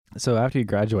So after you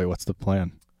graduate, what's the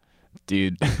plan?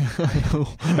 Dude,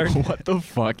 what the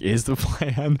fuck is the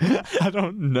plan? I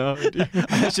don't know, dude.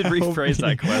 I should rephrase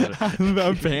that question.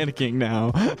 I'm panicking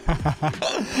now.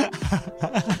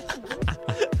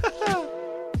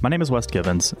 My name is Wes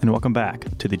Givens, and welcome back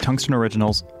to the Tungsten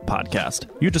Originals podcast.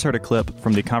 You just heard a clip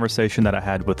from the conversation that I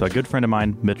had with a good friend of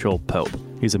mine, Mitchell Pope.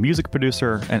 He's a music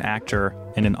producer, an actor,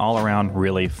 and an all-around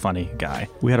really funny guy.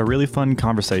 We had a really fun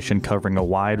conversation covering a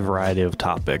wide variety of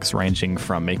topics, ranging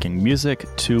from making music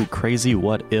to crazy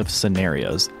what-if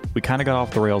scenarios. We kind of got off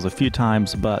the rails a few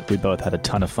times, but we both had a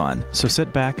ton of fun. So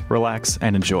sit back, relax,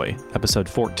 and enjoy episode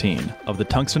 14 of the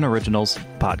Tungsten Originals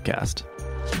podcast.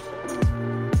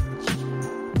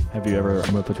 Have you ever,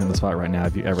 I'm going to put you on the spot right now,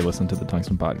 have you ever listened to the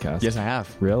Tungsten podcast? Yes, I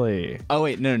have. Really? Oh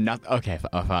wait, no, not okay.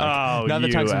 Fuck. Oh, not the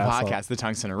you Tungsten asshole. podcast, the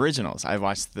Tungsten Originals. I've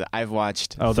watched.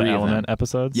 Oh, the 3 of Element them.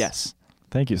 episodes? Yes,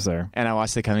 Thank you, sir. and I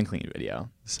watched the Coming Clean video.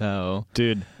 So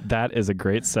Dude, that is a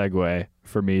great segue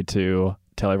for me to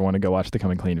tell everyone to go watch the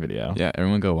Coming Clean video. yeah,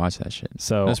 everyone go watch that shit.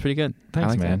 So, That's pretty good. I thanks,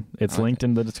 like man. that. It's I like linked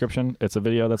in the description. It's a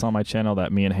video that's on my channel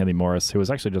that me and Haley Morris, who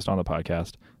was actually just on the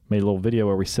podcast, made a little video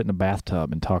where we sit in a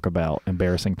bathtub and talk about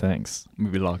embarrassing things.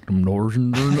 Maybe lock them doors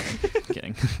and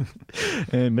kidding.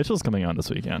 And Mitchell's coming on this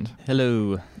weekend.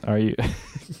 Hello. Are you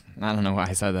I don't know why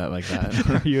I said that like that.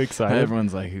 are you excited?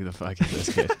 Everyone's like, "Who the fuck is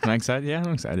this kid?" Am I excited? Yeah,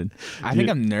 I'm excited. I think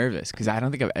I'm nervous because I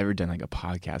don't think I've ever done like a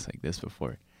podcast like this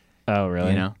before. Oh, really?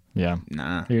 You know? Yeah.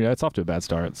 Nah. It's off to a bad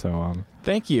start, so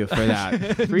Thank you for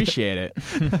that. Appreciate it.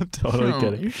 I'm totally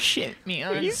kidding. You shit me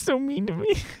on. so mean to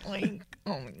me. Like,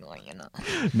 oh my god, you know.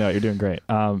 No, you're doing great.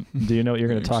 Do you know what you're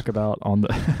going to talk about on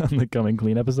the on the Coming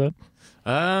Clean episode?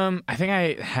 I think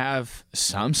I have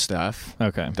some stuff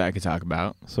Okay. that I could talk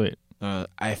about. Sweet.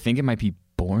 I think it might be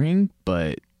boring,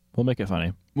 but We'll make it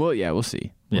funny. well, yeah, we'll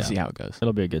see. We'll Yeah. see how it goes.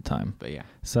 It'll be a good time. But yeah,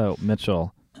 So,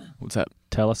 Mitchell, what's up?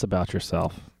 tell us about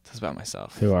yourself. Tell us about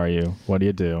myself. Who are you? What do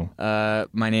you do?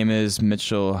 My name is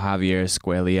Mitchell Javier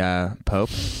Escuelia Pope.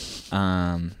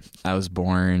 I was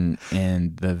born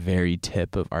in the very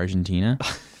tip of Argentina.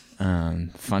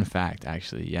 Fun fact,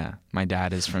 actually, yeah. My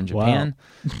dad is from Japan.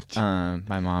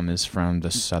 My mom is from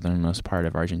the southernmost part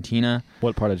of Argentina.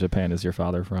 What part of Japan is your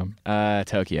father from?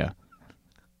 Tokyo.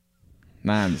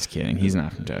 Nah, I'm just kidding. He's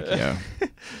not from Tokyo.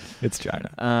 It's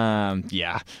China.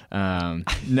 Yeah.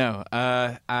 No,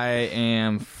 I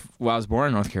am... Well, I was born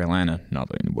in North Carolina. Not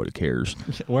that anybody cares.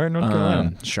 Where in North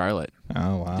Carolina? Charlotte.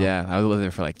 Oh, wow. Yeah, I lived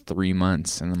there for like 3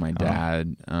 months, and then my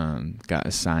dad got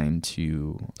assigned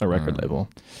to A record label.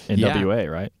 yeah.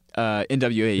 NWA, right?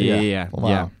 NWA. Yeah. Yeah.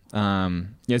 Wow.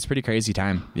 Yeah, it's a pretty crazy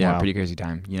time. Yeah, Wow. pretty crazy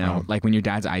time. You know, Wow. like when your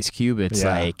dad's Ice Cube, it's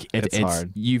Yeah, like it's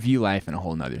hard. You view life in a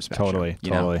whole nother spectrum. Totally.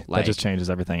 You know? That Like, just changes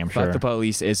everything, I'm fuck sure. the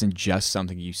police isn't just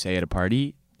something you say at a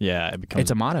party. Yeah, it becomes...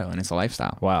 It's a motto and it's a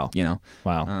lifestyle. Wow. You know.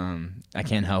 Wow. I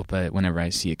can't help but whenever I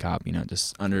see a cop, you know,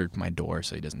 just under my door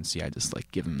so he doesn't see, I just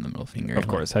like give him the middle finger. Of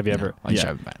course. Have you ever... Like, yeah.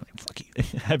 shove him back, like, fuck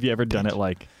you. Have you ever done it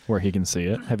like where he can see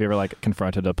it? Have you ever like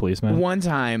confronted a policeman? One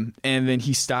time, and then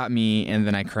he stopped me, and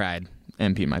then I cried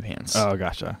and peed my pants. Oh,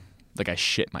 gotcha. Like I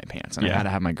shit my pants, and I Yeah. had to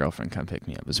have my girlfriend come pick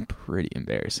me up. It was pretty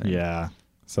embarrassing. Yeah.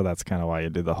 So that's kind of why you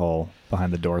do the whole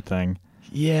behind the door thing.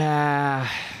 Yeah.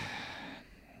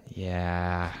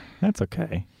 Yeah. That's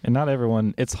okay. And not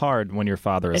everyone... It's hard when your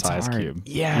father is It's Ice hard. Cube.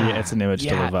 Yeah. It's an image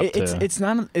to live up to. It's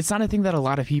not a thing that a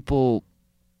lot of people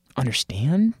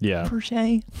understand. Yeah. Per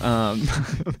se. Nah,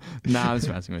 I was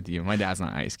messing with you. My dad's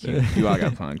not Ice Cube. You all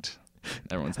got punked.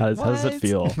 Everyone's How like, does it "What?"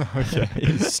 feel?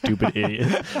 You stupid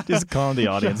idiot. Just calling the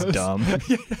audience dumb.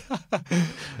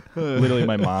 Literally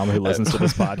my mom who listens to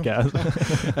this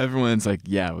podcast. Everyone's like,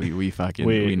 yeah, we fucking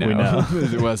We know. know.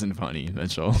 It wasn't funny,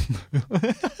 Mitchell.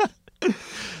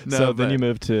 No, So then but- you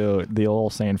moved to the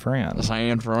old San Fran.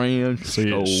 San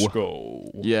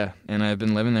Francisco. Yeah, and I've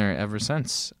been living there ever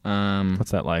since. What's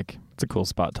that like? It's a cool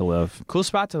spot to live. Cool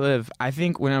spot to live. I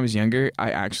think when I was younger, I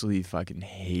actually fucking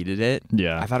hated it.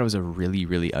 Yeah. I thought it was a really,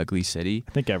 really ugly city.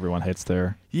 I think everyone hates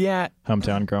their Yeah,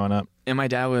 hometown growing up. and my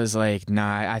dad was like,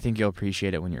 nah, I think you'll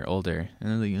appreciate it when you're older. And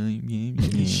I was like,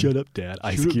 yeah. up, Dad.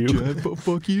 Ice Cube.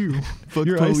 Fuck you. Fuck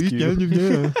You're Ice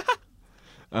Cube.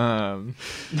 No,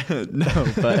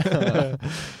 but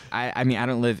I mean, I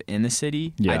don't live in the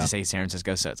city. Yeah. I just say San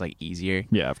Francisco, so it's like easier.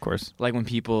 Yeah, of course. Like when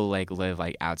people like live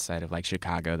like outside of like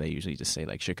Chicago, they usually just say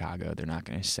like Chicago. They're not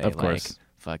gonna say Of like course.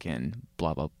 fucking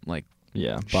blah blah like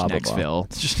Yeah. Blah, blah, blah.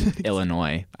 Schnecksville,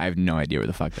 Illinois. I have no idea where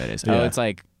the fuck that is. Yeah. Oh, it's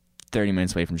like 30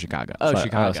 minutes away from Chicago. Oh, So-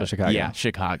 Chicago. so Chicago. Yeah,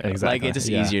 Chicago. Exactly. Like it's just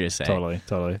Yeah. easier to say.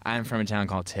 Totally. I'm from a town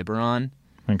called Tiburon.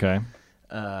 Okay.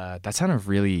 That sounded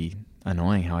really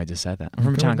annoying how I just said that. I'm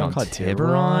from a From town called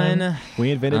Tiburon.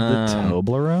 We invented the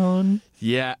Toblerone.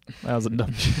 Yeah. That was a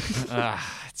dumb.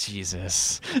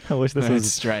 Jesus. I wish this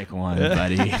was strike one,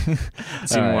 buddy.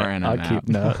 2 more and I'm I'll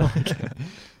keep out. note.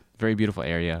 Very beautiful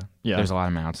area. Yeah. There's a lot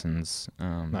of mountains.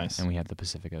 Nice. And we have the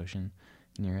Pacific Ocean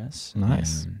near us.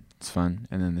 Nice. And it's fun.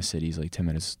 And then the city's like 10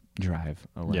 minutes drive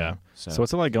away. Yeah. So, So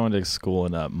what's it like going to school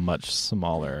in a much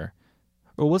smaller?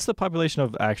 Well, what's the population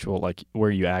of actual like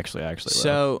where you actually live?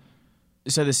 So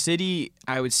the city,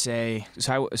 I would say.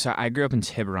 So I grew up in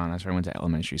Tiburon. That's where I went to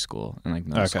elementary school and like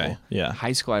middle school. Yeah.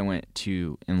 High school I went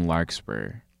to in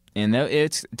Larkspur, and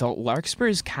Larkspur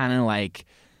is kind of like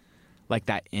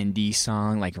that indie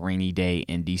song, like rainy day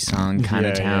indie song kind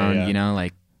of town. Yeah. You know,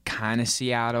 like kind of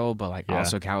Seattle, but like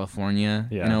also California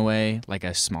in a way, like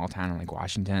a small town in like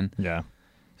Washington. Yeah.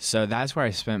 So that's where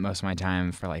I spent most of my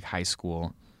time for like high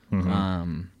school.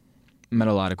 Mm-hmm. Met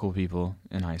a lot of cool people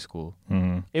in high school.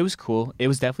 Mm-hmm. It was cool. It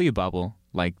was definitely a bubble,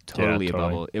 like totally a totally.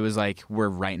 bubble. It was like we're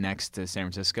right next to San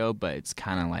Francisco, but it's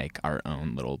kind of like our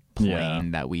own little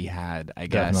plane that we had, I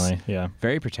guess. Definitely, yeah.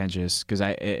 Very pretentious because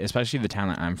especially the town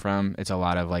that I'm from, it's a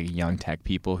lot of like young tech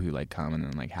people who like come and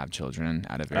then like have children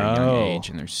at a very young age,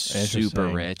 and they're super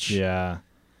rich. Yeah.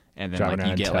 And then Driving like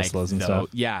you around get Teslas like and stuff.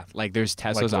 Yeah, like there's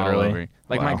Teslas all literally? over.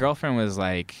 Like my Wow. girlfriend was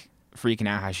like freaking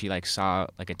out how she like saw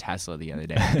like a Tesla the other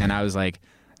day, and I was like,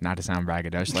 not to sound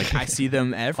braggadocious, like I see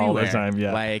them everywhere All the time,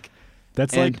 yeah. Like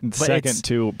That's but second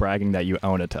to bragging that you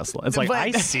own a Tesla. It's like, but-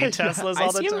 I see Teslas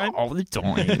all the time. all the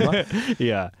time.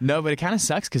 Yeah. No, but it kind of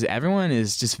sucks because everyone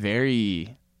is just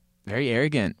very, very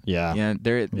arrogant. Yeah. Yeah,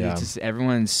 Yeah. just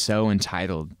everyone's so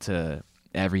entitled to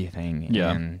everything.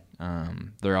 Yeah. And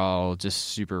they're all just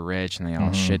super rich, and they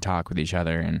all shit talk with each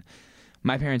other. And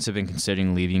my parents have been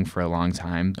considering leaving for a long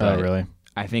time. But Oh, really?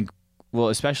 I think, well,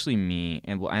 especially me,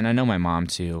 and I know my mom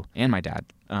too, and my dad.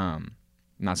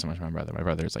 Not so much my brother. My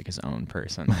brother is like his own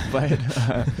person. But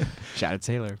shout out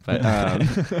Taylor. But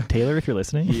Taylor, if you're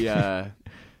listening.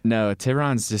 no,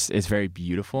 Tiburon's just, it's very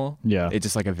beautiful. Yeah. It's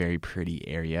just like a very pretty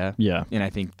area. Yeah. And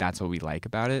I think that's what we like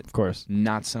about it. Of course.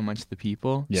 Not so much the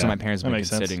people. Yeah. So my parents have That been makes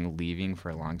sense. considering leaving for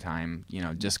a long time, you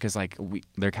know, just because like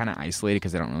they're kind of isolated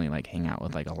because they don't really like hang out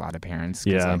with like a lot of parents.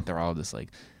 'Cause, Yeah. like they're all just like,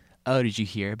 oh, did you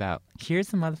hear about, here's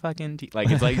the motherfucking,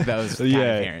 like it's like those kind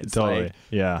of parents. Totally. Like,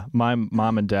 Yeah. My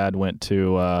mom and dad went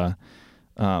to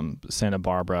Santa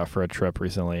Barbara for a trip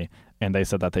recently, and they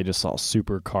said that they just saw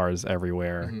supercars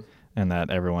everywhere, and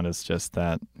that everyone is just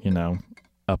that,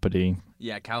 uppity.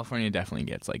 yeah, California definitely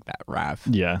gets like that rap.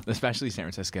 Yeah. Especially San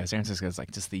Francisco. San Francisco is like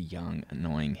just the young,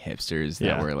 annoying hipsters that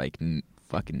Yeah. were like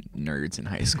fucking nerds in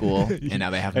high school, and now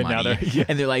they have And now money,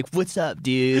 and they're like, "What's up,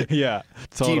 dude? Yeah.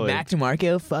 Totally. Dude, Mac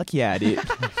DeMarco? Fuck yeah, dude."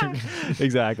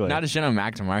 Exactly. Not to shit on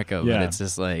Mac DeMarco, Yeah. but it's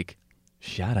just like,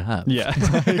 shut up. Yeah,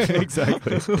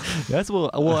 exactly. That's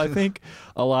well, I think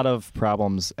a lot of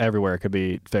problems everywhere could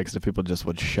be fixed if people just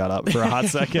would shut up for a hot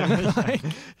second.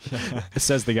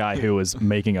 Says the guy who is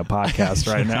making a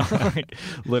podcast right now. Like,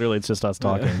 literally, it's just us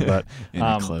talking. But In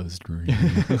a closed room.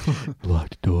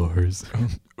 locked doors.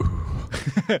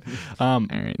 All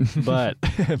right. But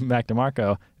Mac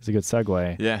DeMarco is a good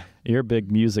segue. Yeah. You're a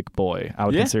big music boy. I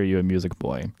would Yeah. consider you a music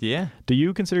boy. Yeah. Do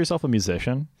you consider yourself a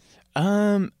musician?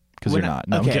 Because you're not.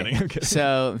 No, okay. I'm kidding.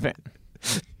 So,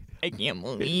 I can't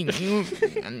believe you.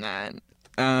 I'm not.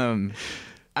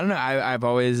 I don't know. I've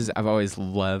always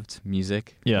loved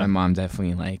music. Yeah. My mom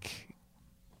definitely like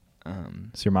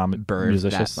Is your mom birthed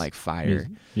musician? that like fire.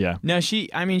 Yeah. No, she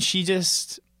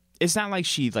just, it's not like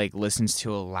she like listens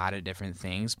to a lot of different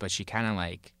things, but she kind of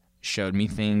like showed me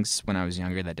things when I was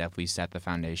younger that definitely set the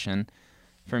foundation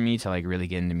for me to like really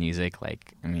get into music.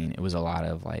 Like, I mean, it was a lot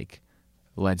of like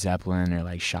Led Zeppelin or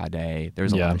like Sade. There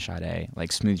was a lot of Sade,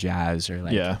 like smooth jazz or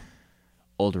like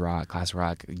old rock, classic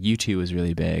rock. U2 was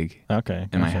really big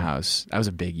in my house. I was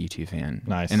a big U2 fan.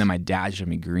 Nice. And then my dad showed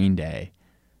me Green Day.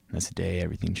 That's the day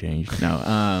everything changed. No,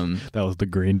 that was the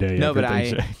Green Day. no, but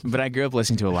I grew up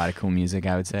listening to a lot of cool music,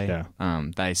 I would say. Yeah.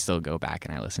 That I still go back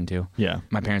and I listen to. Yeah.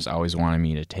 My parents always wanted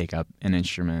me to take up an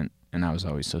instrument, and I was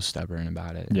always so stubborn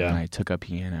about it. Yeah. And I took up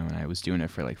piano, and I was doing it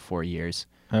for like 4 years.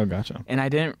 Oh, gotcha. And I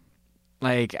didn't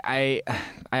like I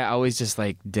always just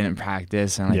like didn't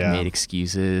practice and like made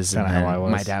excuses. Kinda And how then I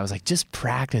was. my dad was like, "Just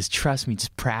practice, trust me,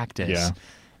 just practice." Yeah.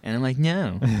 And I'm like,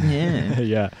 "No, yeah."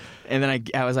 Yeah. And then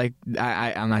I was like,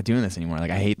 I'm not doing this anymore.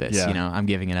 Like, I hate this. Yeah. You know, I'm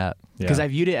giving it up because I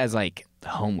viewed it as like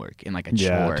homework and like a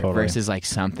Yeah, chore totally. versus like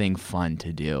something fun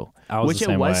to do. I was Which the it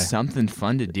same was way. something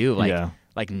fun to do. Like, Yeah.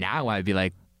 like now I'd be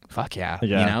like, fuck yeah,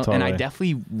 Yeah, you know. totally. And I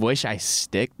definitely wish I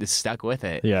stuck with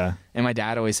it. Yeah. And my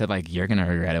dad always said like, you're gonna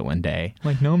regret it one day.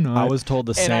 I'm like, no, I'm not. I was told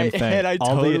the same thing. And I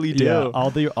totally do. Yeah,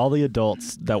 all the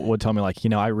adults that would tell me like,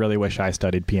 I really wish I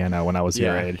studied piano when I was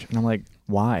your age. And I'm like,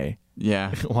 why?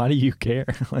 Yeah. Why do you care?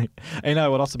 And I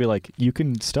would also be like, you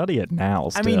can study it now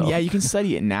still. I mean, yeah, you can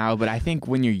study it now, but I think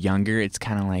when you're younger, it's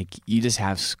kind of like you just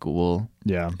have school.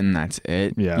 Yeah. And that's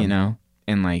it. Yeah. You know?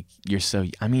 And like you're so,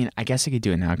 I mean, I guess I could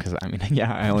do it now because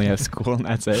I only have school and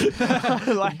that's it.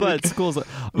 But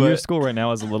your school right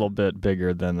now is a little bit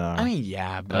bigger than but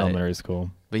elementary school.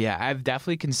 But yeah, I've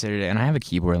definitely considered it, and I have a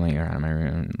keyboard laying around in my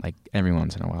room. Like every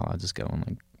once in a while, I'll just go and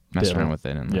like mess around with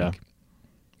it and like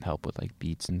help with like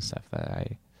beats and stuff that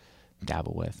I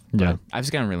dabble with. But I've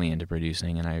just gotten really into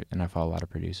producing, and I follow a lot of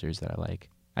producers that I like.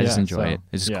 I just enjoy it.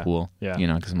 It's just cool,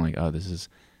 because I'm like, oh, this is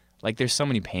like there's so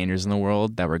many painters in the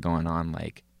world that were going on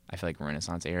like I feel like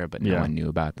Renaissance era, but no one knew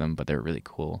about them, but they're really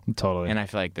cool. Totally. And I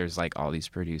feel like there's like all these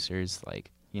producers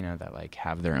like that like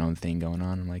have their own thing going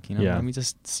on. I'm like, let me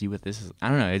just see what this is. I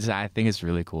don't know. I think it's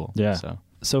really cool. Yeah.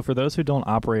 So for those who don't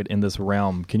operate in this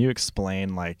realm, can you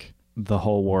explain like the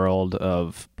whole world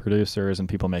of producers and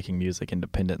people making music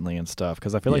independently and stuff?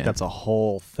 Because I feel like that's a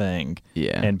whole thing.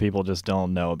 Yeah. And people just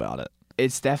don't know about it.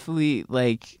 It's definitely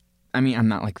like, I'm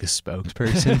not like the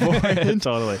spokesperson for it.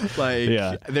 Totally.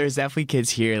 Like, there's definitely kids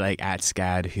here like at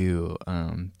SCAD who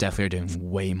definitely are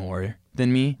doing way more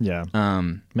than me. Yeah.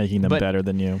 Making them better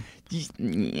than you.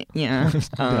 Yeah.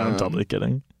 I'm totally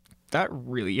kidding. That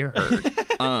really hurt.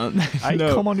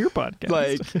 Come on your podcast.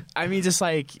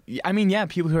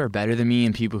 People who are better than me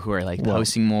and people who are like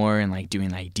posting more and like doing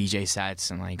like DJ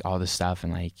sets and like all this stuff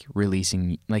and like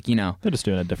releasing like they're just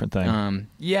doing a different thing. And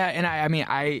I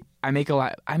make a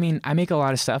lot. I make a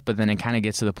lot of stuff, but then it kind of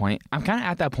gets to the point. I'm kind of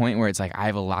at that point where it's like I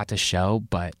have a lot to show,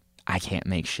 but I can't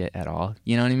make shit at all.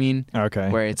 You know what I mean? Okay.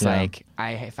 Where it's like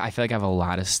I feel like I have a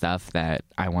lot of stuff that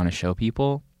I want to show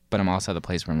people. But I'm also at the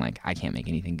place where I'm like, I can't make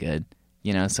anything good,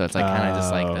 So it's like kind of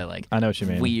just like the like I know what you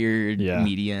mean. Weird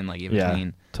media and like in between.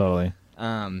 Yeah, totally.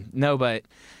 No, but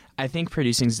I think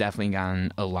producing's definitely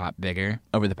gotten a lot bigger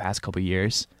over the past couple of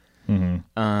years.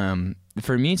 Mm-hmm.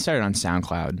 For me, it started on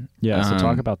SoundCloud. Yeah, so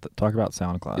talk about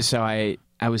SoundCloud. So I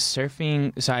was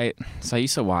surfing. So I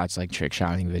used to watch like trick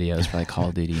shotting videos for like Call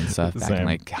of Duty and stuff back in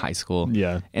like high school.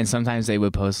 Yeah, and sometimes they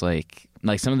would post like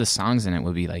some of the songs in it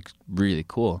would be like really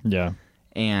cool. Yeah.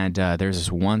 And there's this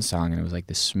one song, and it was like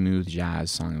this smooth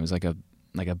jazz song. It was like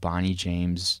a Bonnie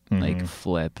James like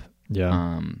flip,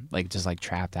 like just like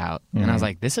trapped out. And I was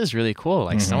like, this is really cool.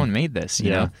 Like someone made this,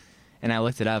 you know. And I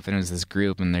looked it up, and it was this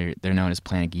group, and they're known as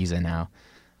Planet Giza now.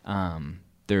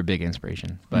 They're a big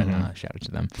inspiration, but shout out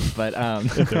to them. But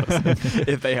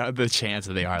if they have the chance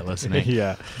that they are listening,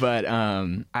 But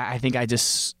I think I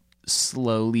just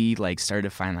slowly like started to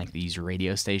find like these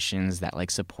radio stations that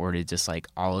like supported just like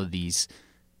all of these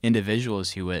individuals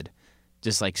who would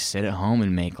just like sit at home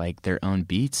and make like their own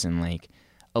beats, and like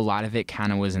a lot of it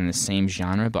kind of was in the same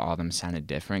genre, but all of them sounded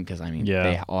different because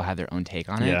they all had their own take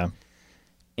on it.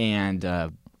 And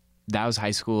that was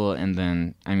high school, and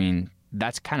then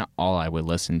that's kind of all I would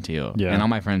listen to. Yeah. And all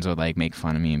my friends would like make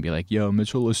fun of me and be like, yo,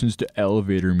 Mitchell listens to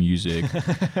elevator music.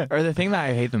 Or the thing that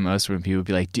I hate the most when people would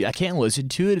be like, dude, I can't listen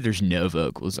to it if there's no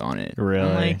vocals on it.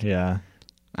 Really? Like, yeah.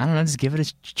 I don't know, just give it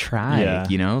a try,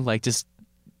 like just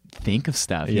think of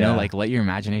stuff, you know, like let your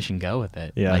imagination go with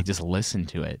it. Like just listen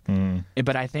to it.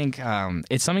 But I think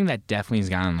it's something that definitely has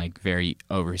gotten like very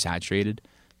oversaturated.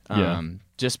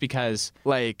 Just because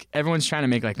like everyone's trying to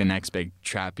make like the next big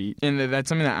trap beat, and that's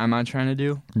something that I'm not trying to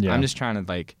do. I'm just trying to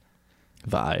like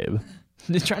vibe.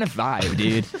 Just trying to vibe,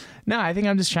 dude. No, I think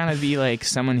I'm just trying to be like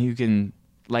someone who can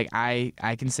like I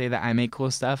can say that I make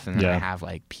cool stuff, and then I have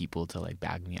like people to like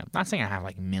back me up. Not saying I have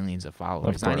like millions of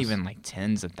followers, not even like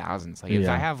tens of thousands. Like if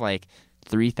I have like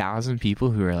 3,000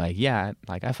 people who are like,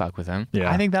 like I fuck with them.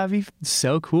 I think that'd be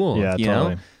so cool. Yeah, you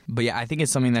totally. know? But I think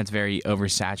it's something that's very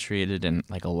oversaturated, and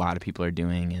like a lot of people are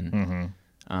doing, and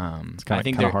it's kind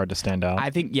of hard to stand out. I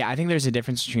think there's a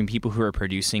difference between people who are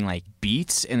producing like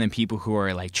beats and then people who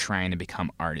are like trying to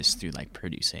become artists through like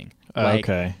producing.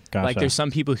 Okay, gotcha. Like there's some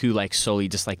people who like solely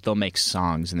just like they'll make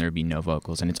songs and there'll be no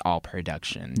vocals and it's all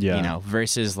production. Yeah. You know,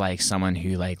 versus like someone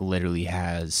who like literally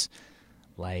has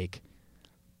like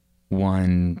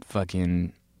one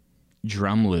fucking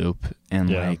drum loop and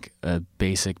like a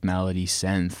basic melody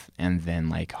synth and then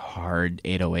like hard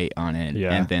 808 on it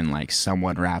and then like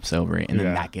someone raps over it and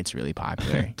then that gets really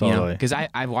popular. Totally. You know? Because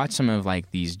I've watched some of like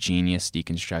these Genius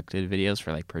deconstructed videos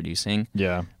for like producing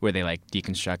where they like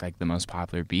deconstruct like the most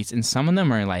popular beats, and some of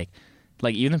them are like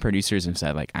like even the producers have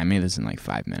said like I made this in like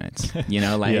 5 minutes. You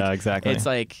know, like yeah, exactly. it's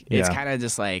like it's kind of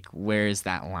just like where's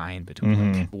that line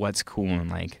between like what's cool and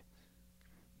like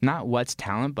not what's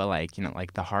talent, but like, you know,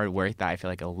 like the hard work that I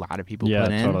feel like a lot of people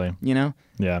put in. Totally. You know?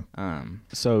 Yeah.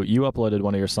 So you uploaded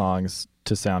one of your songs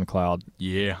to SoundCloud.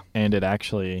 Yeah. And it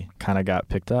actually kind of got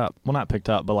picked up. Well, not picked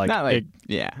up, but like, not like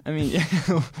yeah. I mean,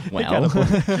 well,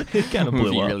 it kind of blew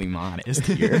be up. really modest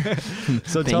here.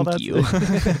 So Thank you.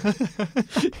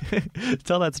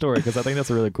 Tell that story because I think that's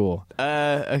really cool.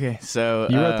 Okay, so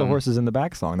You wrote the Horses in the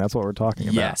Back song. That's what we're talking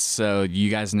about. Yes. So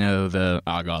you guys know the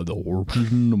I got the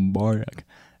horses in the back.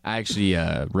 I actually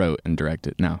wrote and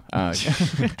directed. No,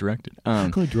 directed. I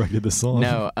directed the song.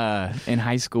 No, in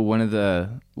high school, one of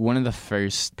the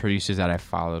first producers that I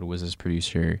followed was this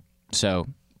producer. So,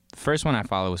 the first one I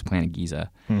followed was Planet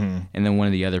Giza, and then one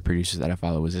of the other producers that I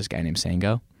followed was this guy named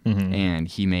Sango, and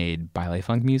he made baile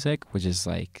funk music, which is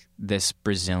like this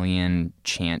Brazilian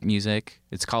chant music.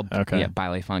 It's called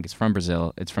baile funk. It's from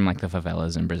Brazil. It's from like the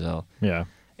favelas in Brazil. Yeah,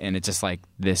 and it's just like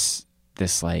this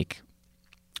like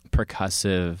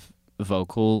percussive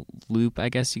vocal loop, I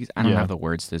guess. I don't have the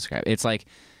words to describe it. It's like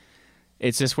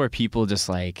it's just where people just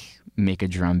like make a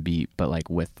drum beat but like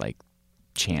with like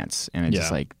chants, and it's just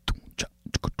like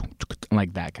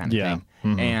that kind of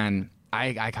thing. And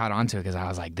I caught on to it because I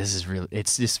was like, this is really,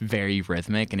 it's just very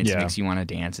rhythmic and it makes you want to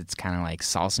dance. It's kind of like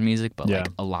salsa music but like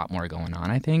a lot more going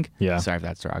on, I think. Sorry if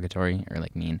that's derogatory or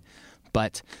like mean,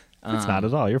 but it's not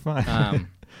at all. You're fine.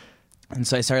 And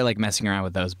so I started like messing around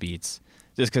with those beats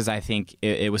just because I think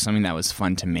it was something that was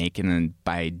fun to make, and then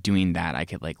by doing that I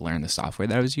could like learn the software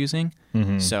that I was using.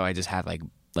 So I just had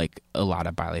like a lot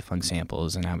of baile funk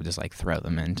samples, and I would just like throw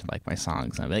them into like my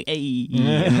songs, and I'd be like, hey,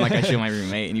 and like I show my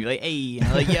roommate, and he'd be like, hey, and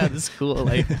I'm like, yeah, this is cool,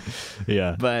 like,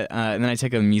 But and then I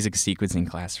took a music sequencing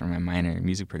class for my minor in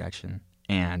music production,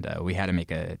 and we had to make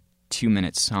a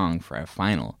 2-minute song for our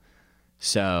final.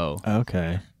 So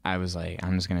I was like,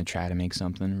 I'm just going to try to make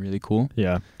something really cool.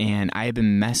 Yeah. And I had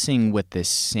been messing with this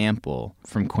sample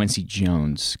from Quincy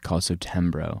Jones called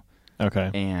Septembro.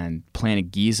 Okay. And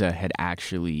Planet Giza had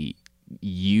actually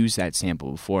used that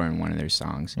sample before in one of their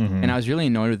songs. And I was really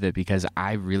annoyed with it because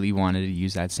I really wanted to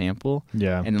use that sample.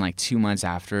 Yeah. And then like 2 months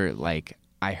after, like,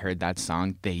 I heard that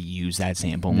song, they used that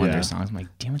sample in one of their songs. I'm like,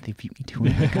 damn it, they beat me to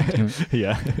it.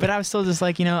 Yeah. But I was still just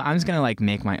like, you know, I'm just going to like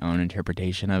make my own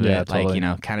interpretation of it. Totally. Like, you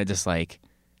know, kind of just like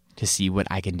to see what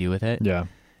I can do with it. Yeah.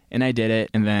 And I did it,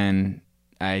 and then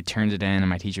I turned it in, and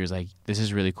my teacher was like, this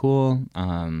is really cool.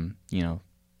 You know,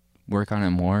 work on it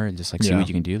more and just like see what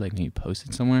you can do, like maybe post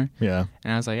it somewhere. Yeah.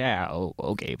 And I was like, yeah,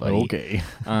 okay, buddy. Okay.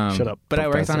 Shut up. But professor. I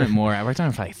worked on it more. I worked on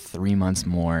it for like 3 months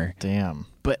more. Damn.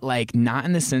 But like not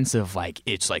in the sense of like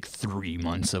it's like 3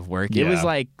 months of work. Yeah. It was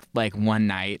like one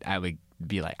night I would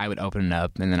be like, I would open it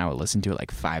up and then I would listen to it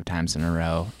like 5 times in a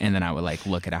row, and then I would like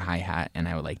look at a hi-hat and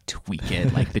I would like tweak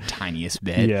it like the tiniest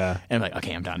bit. Yeah. And I'm like,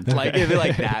 okay, I'm done. Like it'd be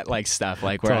like that, like stuff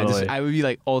like where I would be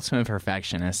like ultimate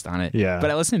perfectionist on it. Yeah.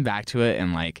 But I listened back to it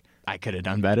and like I could have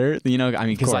done better, you know. I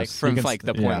mean, because like from like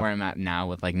the point where I'm at now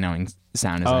with like knowing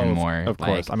sound design more. Of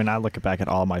course. I mean, I look back at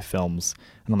all my films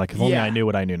and I'm like, if only I knew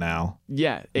what I knew now.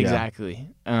 Yeah, exactly.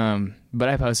 But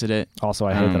I posted it. Also,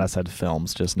 I hate that I said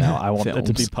films just now. I want it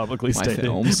to be publicly stated.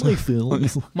 Films. My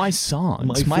films, my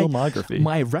songs, my filmography,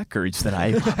 my records that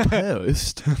I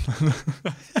post,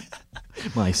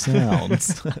 my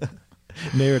sounds,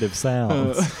 narrative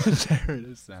sounds,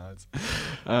 narrative sounds.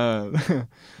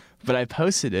 But I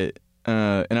posted it,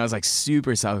 and I was like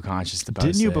super self-conscious to post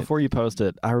it. Didn't you, before you post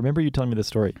it, I remember you telling me this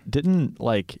story, didn't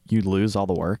like you lose all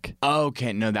the work?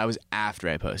 Okay, no, that was after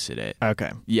I posted it. Okay.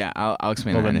 Yeah, I'll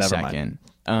explain that in a second.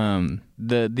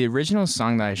 The original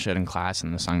song that I showed in class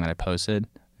and the song that I posted,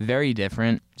 very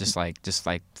different. Just like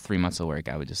 3 months of work,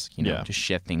 I would just, you know, just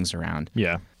shift things around.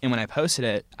 Yeah. And when I posted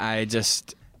it, I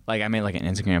just, like, I made like an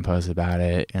Instagram post about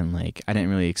it, and like, I didn't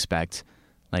really expect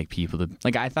like people to,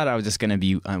 like, I thought I was just gonna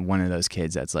be one of those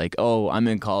kids that's like, oh, I'm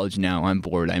in college now, I'm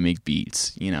bored, I make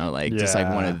beats, you know, like just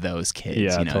like one of those kids, you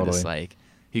know, totally. Just like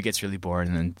who gets really bored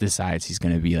and then decides he's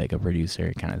gonna be like a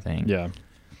producer kind of thing. Yeah.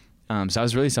 So I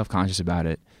was really self-conscious about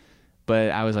it,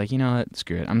 but I was like, you know what,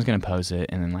 screw it, I'm just gonna post it,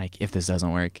 and then like if this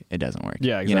doesn't work, it doesn't work.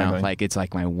 Yeah, exactly. You know, like it's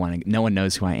like my one. No one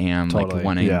knows who I am. Totally. Like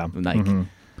wanting, like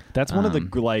that's one of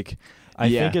the like. I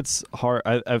think it's hard.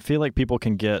 I feel like people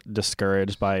can get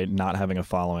discouraged by not having a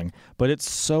following, but it's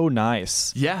so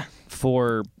nice. Yeah.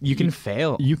 You can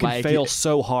fail. You can like, fail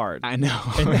so hard. I know.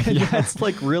 And that's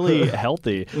like really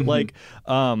healthy. Like,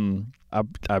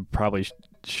 I probably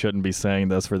shouldn't be saying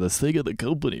this for the sake of the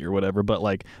company or whatever, but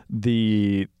like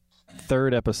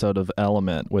third episode of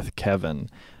Element with Kevin.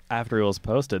 After it was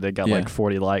posted, it got like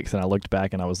 40 likes, and I looked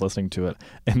back and I was listening to it,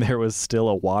 and there was still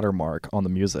a watermark on the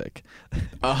music.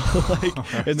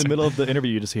 Like in the middle of the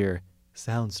interview, you just hear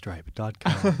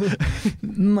soundstripe.com.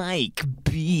 Mike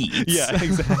Beats. Yeah,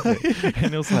 exactly.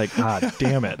 And it was like,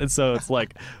 damn it. And so it's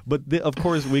like, but of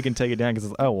course we can take it down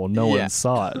because no one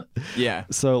saw it. Yeah.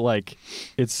 So like,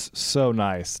 it's so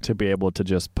nice to be able to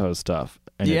just post stuff,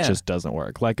 and it just doesn't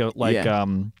work.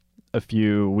 A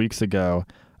few weeks ago,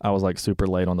 I was like super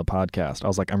late on the podcast. I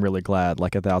was like, I'm really glad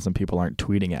like 1,000 people aren't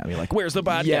tweeting at me like, where's the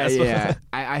podcast? Yeah.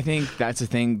 I think that's the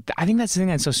thing. I think that's the thing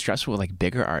that's so stressful with like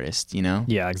bigger artists, you know?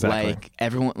 Yeah, exactly. Like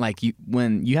everyone, like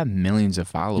when you have millions of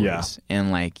followers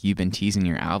and like you've been teasing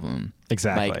your album.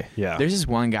 Exactly. Like, yeah. There's this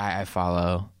one guy I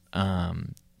follow,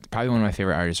 probably one of my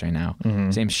favorite artists right now. Mm-hmm.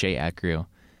 His name's Shay Ekru.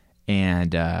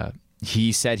 And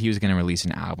he said he was going to release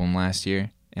an album last year.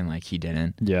 And like he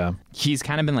didn't. Yeah. He's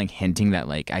kind of been like hinting that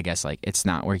like I guess like it's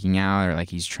not working out, or like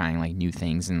he's trying like new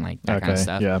things and like that kind of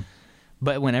stuff. Yeah.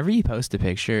 But whenever you post a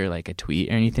picture, like a tweet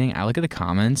or anything, I look at the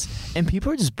comments and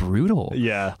people are just brutal.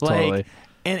 Yeah, like, totally.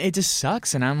 And it just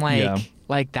sucks. And I'm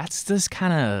like that's just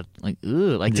kind of like,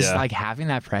 ugh, like just like having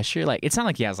that pressure. Like it's not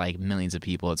like he has like millions of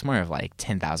people. It's more of like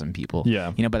 10,000 people.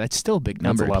 Yeah. You know, but that's still a big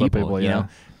number That's a lot of people, you yeah. know,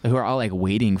 who are all like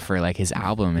waiting for like his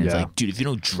album. And it's like, dude, if you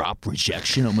don't drop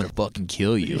Rejection, I'm going to fucking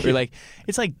kill you. Or like,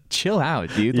 it's like, chill out,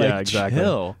 dude. Yeah, like, exactly.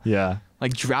 chill. Yeah.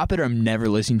 Like, drop it or I'm never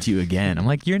listening to you again. I'm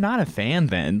like, you're not a fan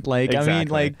then. Like, Exactly. I mean,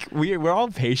 like, we're all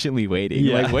patiently waiting.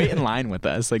 Yeah. Like, wait in line with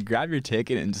us. Like, grab your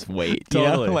ticket and just wait.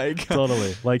 Totally. You know? Like,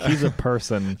 totally. Like, he's a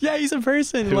person. Yeah, he's a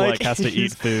person who like has to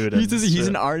eat food. He's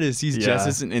an artist. He's just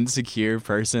as an insecure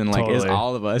person, like as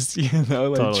all of us, you know,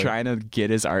 like trying to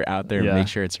get his art out there and make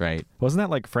sure it's right. Wasn't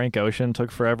that like Frank Ocean took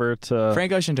forever to?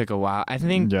 Frank Ocean took a while. I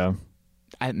think. Yeah.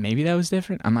 Maybe that was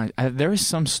different. I'm not. There was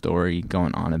some story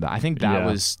going on about. I think that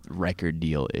was record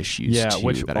deal issues. Yeah, too,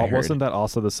 which that I heard. wasn't that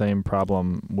also the same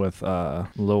problem with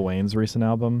Lil Wayne's recent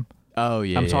album? Oh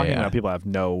yeah, I'm talking about people I have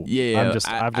no. Yeah,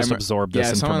 I've just absorbed this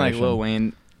information. Someone like Lil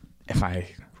Wayne, if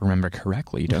I remember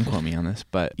correctly, don't quote me on this,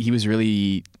 but he was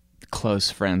really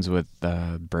close friends with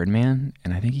Birdman,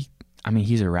 and I think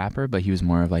he's a rapper, but he was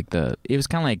more of like it was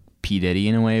kind of like P. Diddy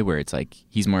in a way, where it's like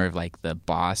he's more of like the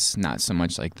boss, not so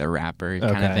much like the rapper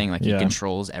kind of thing. Like he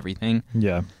controls everything.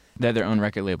 Yeah. They had their own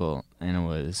record label, and it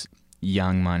was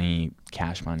Young Money,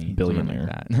 Cash Money, Billionaire.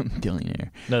 Like that.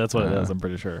 Billionaire. No, that's what it is, I'm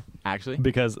pretty sure. Actually?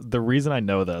 Because the reason I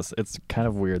know this, it's kind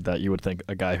of weird that you would think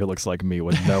a guy who looks like me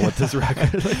would know what this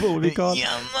record label would be called.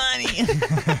 Young Money.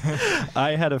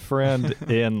 I had a friend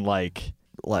in like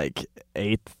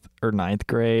 8th or 9th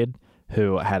grade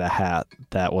who had a hat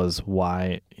that was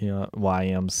YMCMB,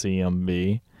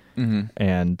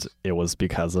 and it was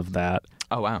because of that.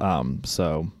 Oh wow!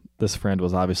 So this friend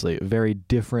was obviously very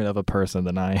different of a person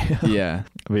than I am. Yeah,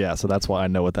 but yeah. So that's why I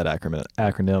know what that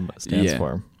acronym stands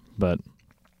for. But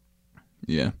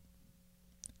yeah,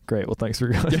 great. Well, thanks for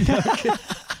going.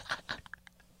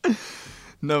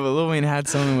 No, but Lil Wayne had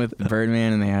something with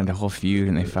Birdman, and they had a whole feud,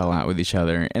 and they fell out with each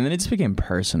other, and then it just became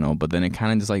personal. But then it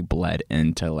kind of just like bled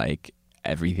into like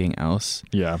everything else.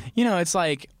 Yeah, you know, it's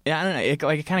like I don't know.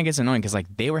 It kind of gets annoying because like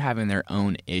they were having their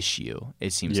own issue.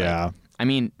 It seems like. I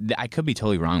mean, I could be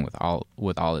totally wrong with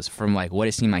all this. From like what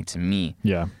it seemed like to me,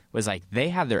 was like they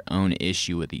have their own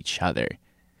issue with each other.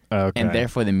 Okay. And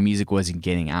therefore the music wasn't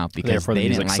getting out because they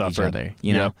didn't like each other,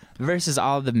 you know? Versus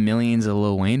all the millions of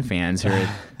Lil Wayne fans who are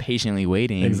patiently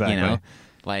waiting, you know?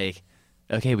 Like,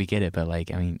 okay, we get it, but like,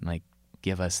 I mean, like,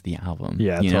 give us the album.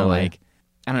 Yeah, you know, like,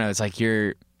 I don't know, it's like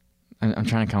I'm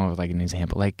trying to come up with like an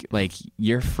example. Like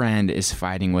your friend is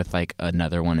fighting with like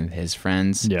another one of his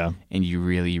friends. Yeah. And you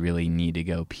really, really need to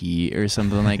go pee or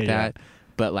something like that.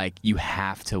 But like you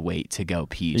have to wait to go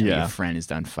pee till your friend is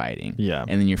done fighting. Yeah.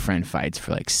 And then your friend fights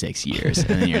for like 6 years.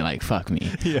 And then you're like, fuck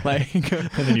me. Like, and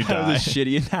then you die. That was a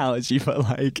shitty analogy, but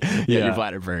like, your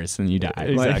bladder bursts and you die.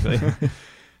 Exactly. Like,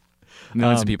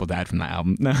 millions of people died from that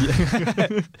album. No.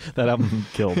 That album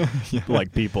killed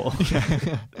like people.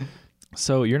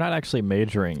 So you're not actually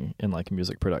majoring in like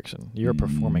music production. You're a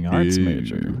performing arts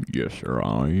major. Yes, sir,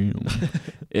 I am.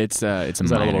 It's a Is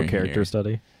that a little character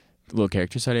study? Little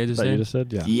character study I just did? You just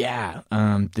said? Yeah. Yeah.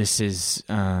 This is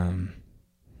I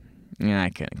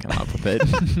couldn't come up with it.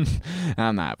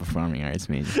 I'm not a performing arts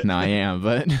major. No, I am,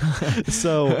 but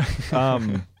so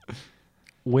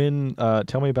when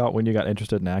tell me about when you got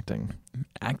interested in acting.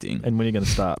 Acting. And when are you gonna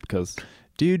stop? Because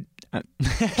dude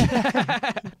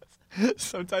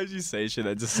Sometimes you say shit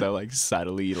that's just so like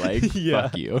subtly like Yeah.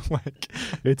 fuck you. Like,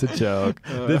 it's a joke.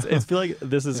 I feel like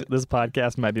this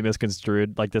podcast might be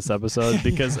misconstrued, like this episode,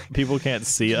 because people can't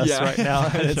see us Yeah. right now,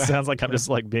 and it sounds like I'm just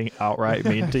like being outright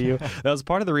mean to you. That was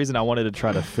part of the reason I wanted to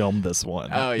try to film this one.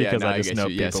 Oh yeah, because no, I just get know you.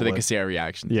 people. Yeah, so they would- can see our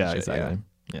reaction. to yeah, shit. exactly.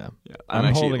 Yeah. Yeah. I'm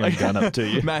actually, holding a gun up to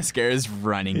you. Mascara's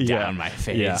running down my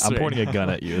face. Yeah, I'm right pointing now. a gun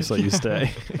at you, so you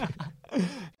stay.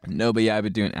 No, but yeah, I've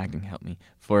been doing acting. Help me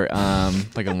for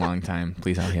like a long time.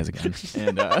 Please help me as a gun.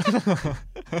 And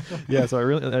Yeah, so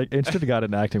I interested to got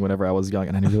into acting whenever I was young,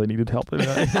 and I really needed help in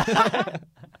that.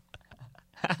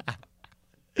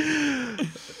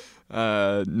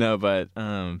 no, but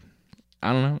I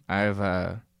don't know. I've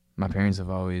my parents have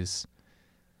always.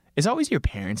 It's always your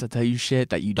parents that tell you shit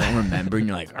that you don't remember, and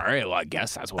you're like, all right, well, I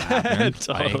guess that's what happened.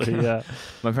 Totally, Like, yeah.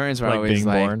 my parents were Like always being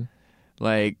born.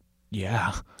 like,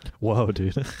 yeah. Whoa,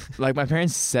 dude. Like my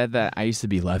parents said that I used to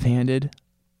be left-handed,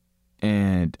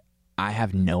 and I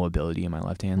have no ability in my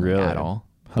left hand Really? at all.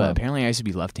 Huh. But apparently I used to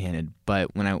be left-handed.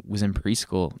 But when I was in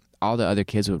preschool, all the other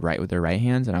kids would write with their right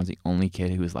hands, and I was the only kid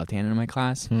who was left-handed in my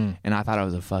class. Hmm. And I thought I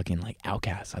was a fucking like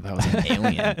outcast. I thought I was an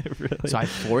alien. Really? So I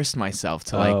forced myself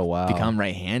to like Oh, wow. become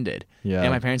right-handed. Yeah. And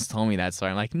my parents told me that, so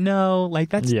I'm like, no, like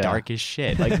that's Yeah. dark as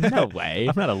shit. Like no way.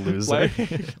 I'm not a loser. Like,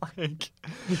 I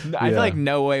feel Yeah. like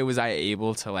no way was I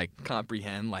able to like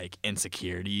comprehend like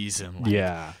insecurities and like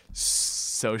yeah.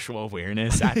 social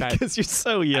awareness at that. Because you're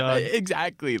so young.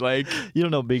 Exactly. Like You don't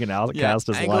know what being an outcast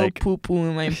is I like. go poo poo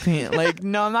in my pants. Like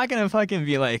no, I'm not gonna fucking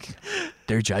be like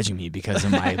they're judging me because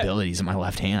of my abilities in my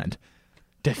left hand.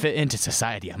 To fit into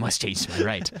society, I must change to my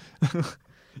right.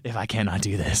 If I cannot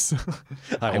do this,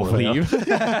 I will fail. leave.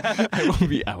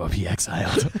 I will be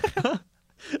exiled.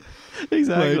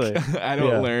 Exactly. Like, I don't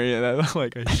Yeah. learn it.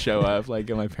 Like I show up like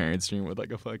in my parents' room with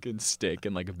like a fucking stick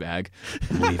and like a bag.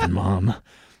 I'm leaving, Mom.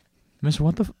 Mister,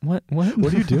 what? What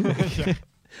What are you doing?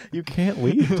 You can't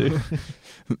leave, dude.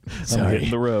 I'm Sorry, hitting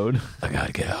the road. I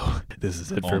gotta go. This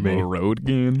is it On for me. the road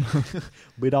again.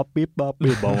 Beep up, beep up,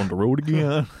 beep on the road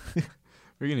again.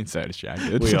 We're getting so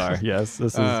distracted. We are. Yes,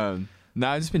 this is. No,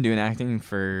 I've just been doing acting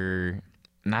for,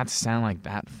 not to sound like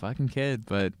that fucking kid,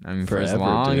 but I mean for as Forever,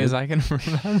 long dude. as I can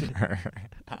remember.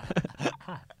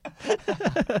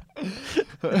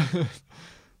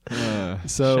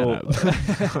 So,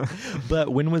 shut up. but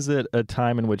when was it a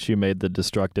time in which you made the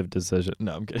destructive decision?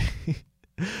 No, I'm kidding.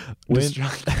 When,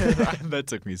 That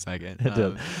took me a second. It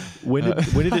did. when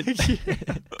did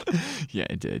it? Yeah,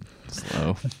 it did.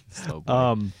 Slow.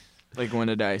 Boy. Like when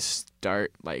did I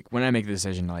start? Like when did I make the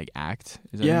decision to like act?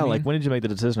 Is that what Yeah, you like mean? when did you make the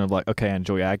decision of like, okay, I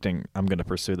enjoy acting, I'm going to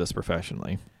pursue this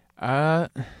professionally?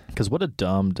 Because what a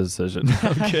dumb decision.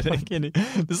 I'm kidding.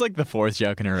 This is like the fourth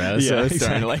joke in a row, so Yeah, it's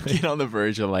starting to like exactly. get on the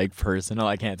verge of like personal.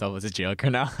 I can't tell if it's a joke or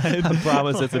not. I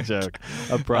promise it's a joke.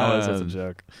 I promise it's a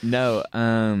joke. No,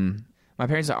 my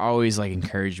parents always like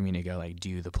encouraged me to go like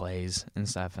do the plays and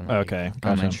stuff and like Okay, gotcha.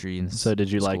 elementary and So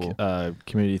did you school. like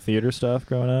community theater stuff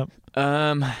growing up?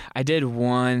 I did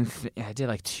I did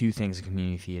like two things in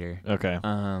community theater. Okay.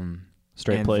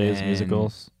 Straight and plays, then-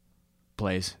 musicals?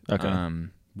 Plays. Okay.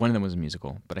 One of them was a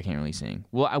musical, but I can't really sing.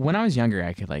 Well, when I was younger,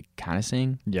 I could like kind of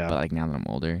sing. Yeah. But like now that I'm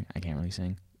older, I can't really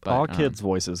sing. But, All kids'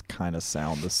 voices kind of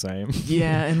sound the same.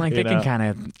 Yeah, and like You they can know? kind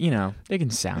of, they can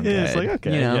sound Yeah, good. it's like,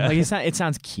 okay, you know, yeah. like it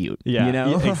sounds cute. Yeah, you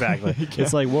know, exactly.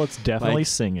 It's like, well, it's definitely Like-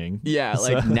 singing. yeah,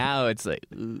 So- like now it's like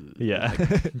ugh, Yeah.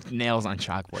 nails on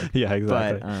chalkboard. Yeah,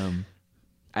 exactly. But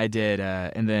I did,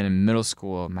 and then in middle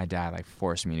school, my dad like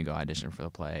forced me to go audition for the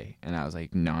play, and I was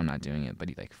like, no, I'm not doing it. But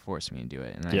he like forced me to do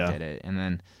it, and then Yeah. I did it, and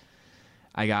then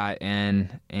I got in,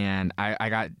 and I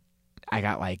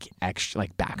got like extra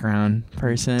like background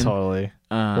person. Totally.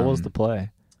 What was the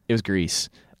play? It was Grease.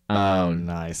 Oh,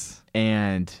 nice.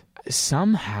 And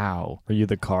somehow Are you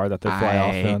the car that they fly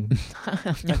off in?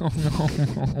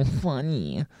 no,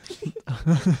 funny.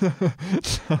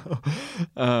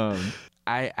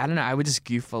 I don't know. I would just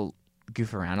goof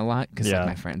around a lot because Yeah. like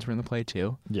my friends were in the play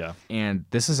too. Yeah. And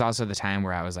this is also the time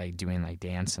where I was like doing like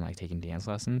dance and like taking dance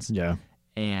lessons. Yeah.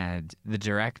 And the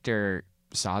director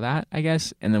saw that, I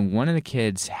guess. And then one of the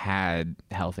kids had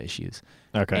health issues,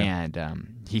 Okay. and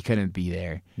he couldn't be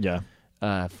there Yeah.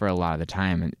 for a lot of the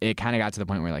time. And it kind of got to the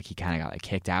point where like he kind of got like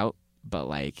kicked out, but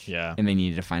like Yeah. and they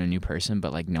needed to find a new person,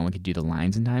 but like no one could do the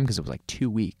lines in time because it was like 2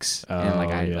 weeks. And like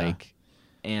Oh, yeah.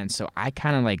 and so I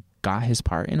kind of like got his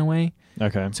part in a way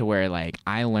Okay. to where like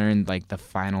I learned like the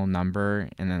final number,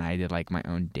 and then I did like my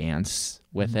own dance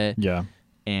with it, Yeah.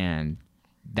 and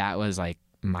that was like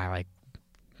my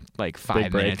like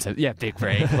 5 break. minutes of, big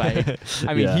break. Like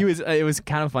I mean, Yeah. it was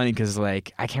kind of funny because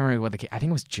like I can't remember what I think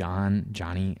it was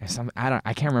Johnny or something.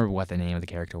 I can't remember what the name of the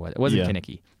character was. It wasn't Yeah.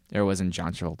 Kinnicky. Or it wasn't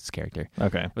John Travolta's character.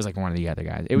 Okay. It was like one of the other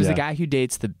guys. It was the guy who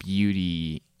dates the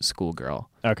beauty schoolgirl.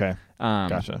 Okay.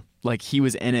 Gotcha. Like he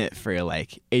was in it for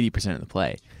like 80% of the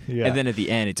play. Yeah. And then at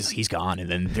the end, he's gone. And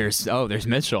then there's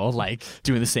Mitchell like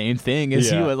doing the same thing as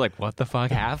he was. Like, what the fuck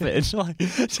happened? Like,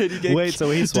 did he get, wait, so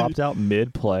he swapped out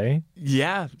mid-play?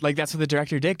 Yeah, like that's what the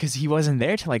director did because he wasn't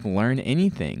there to like learn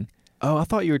anything. Oh, I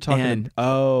thought you were talking. And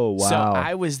oh, wow. So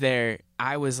I was there.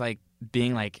 I was like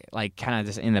being like kind of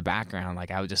just in the background. Like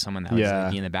I was just someone that was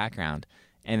like, in the background.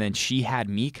 And then she had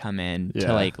me come in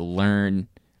to like learn.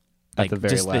 Like the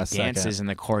very just the last dances second. And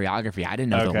the choreography. I didn't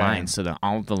know the lines, so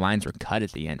all the lines were cut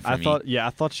at the end for me. I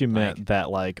thought you meant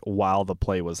that like while the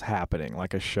play was happening,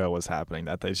 like a show was happening,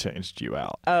 that they changed you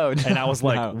out. Oh, no, and I was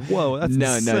like, whoa, that's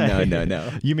insane. No.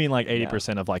 You mean like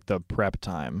 80% of like the prep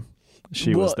time?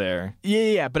 She was there.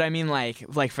 Yeah. But I mean, like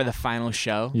for the final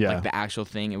show, Yeah. like the actual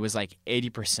thing, it was like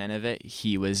 80% of it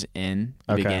he was in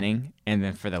the beginning, and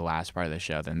then for the last part of the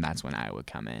show, then that's when I would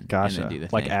come in. Gotcha. And then do the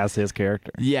like thing. as his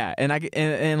character. Yeah, and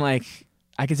like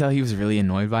I could tell he was really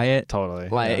annoyed by it. Totally.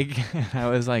 Like I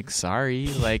was like, sorry.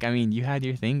 Like I mean, you had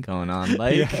your thing going on.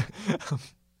 Like,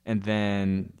 and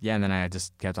then I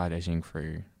just kept auditioning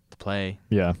for the play.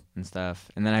 Yeah. And stuff.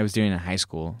 And then I was doing it in high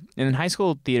school. And in high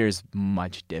school, theater is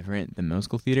much different than middle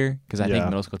school theater because I think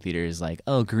middle school theater is like,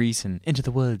 oh, Grease and Into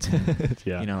the Woods. And,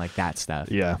 you know, like that stuff.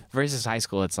 Yeah. Versus high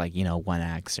school, it's like, you know, one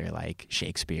acts or like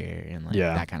Shakespeare and like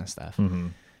that kind of stuff. Mm-hmm.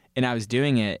 And I was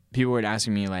doing it. People were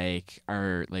asking me like, what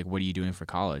are you doing for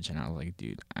college? And I was like,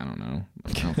 dude, I don't know.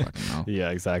 I don't fucking know.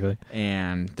 Yeah, exactly.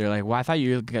 And they're like, well, I thought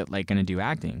you were like going to do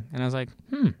acting. And I was like,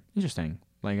 interesting.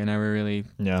 Like I never really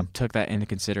took that into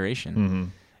consideration. Mm-hmm.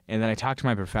 And then I talked to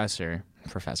my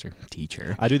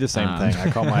teacher. I do the same thing. I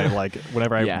call my, like,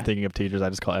 whenever I'm thinking of teachers, I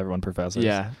just call everyone professors.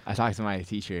 Yeah. I talked to my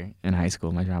teacher in high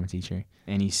school, my drama teacher,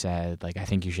 and he said, like, I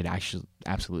think you should actually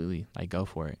absolutely, like, go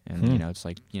for it. And, you know, it's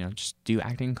like, you know, just do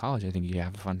acting in college. I think you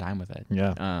have a fun time with it.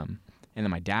 Yeah. And then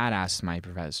my dad asked my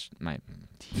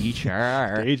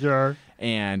teacher.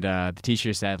 And the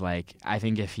teacher said, like, I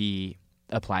think if he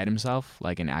applied himself,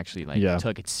 like, and actually, like,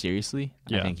 took it seriously,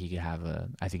 I think he could have a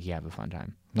fun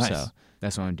time. Nice. So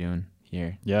that's what I'm doing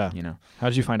here. Yeah. You know. How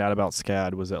did you find out about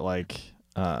SCAD? Was it like,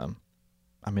 I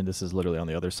mean, this is literally on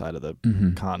the other side of the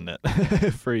continent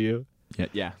for you.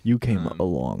 Yeah. You came a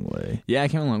long way. Yeah, I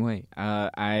came a long way.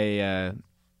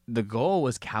 The goal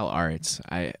was Cal Arts.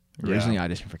 I originally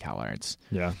auditioned for Cal Arts.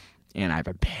 Yeah. And I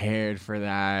prepared for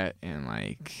that, and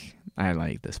like I had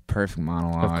like this perfect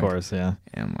monologue. Of course, yeah.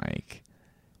 And like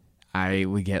I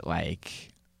would get like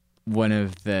one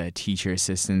of the teacher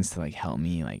assistants to like help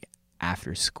me like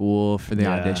after school for the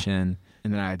audition,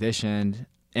 and then I auditioned.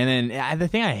 And then the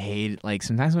thing I hate, like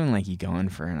sometimes when like you go in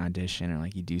for an audition or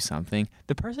like you do something,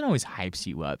 the person always hypes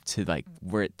you up to like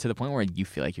to the point where you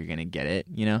feel like you're gonna get it.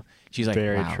 You know, she's like,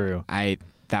 very wow, true.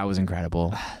 That was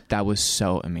incredible. That was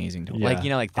so amazing. Like, you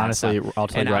know, like that honestly, stuff. I'll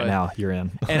tell you right now, you're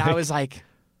in. And I was like,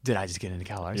 did I just get into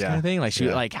Cal Arts kind of thing? Like she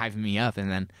like hyping me up,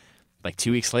 and then like 2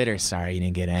 weeks later, sorry, you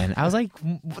didn't get in. I was like,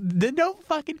 don't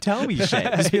fucking tell me shit.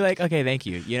 Just be like, okay, thank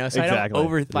you. You know, so exactly. I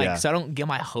don't so I don't get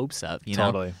my hopes up. You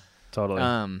know, totally.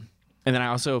 And then I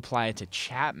also applied to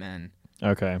Chapman.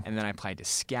 Okay. And then I applied to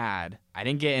SCAD. I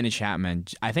didn't get into Chapman.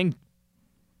 I think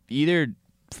either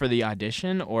for the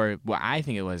audition or what I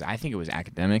think it was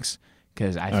academics,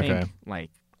 because I think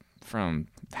like from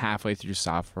halfway through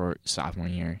sophomore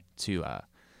year to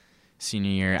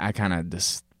senior year, I kind of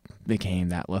just became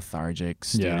that lethargic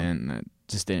student that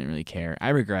just didn't really care. I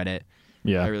regret it.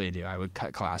 Yeah, I really do. I would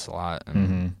cut class a lot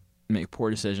and make poor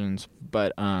decisions,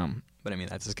 but I mean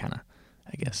that's just kind of,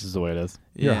 I guess, this is the way it is.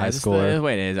 You're a high schooler. That's the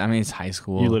way it is. I mean, it's high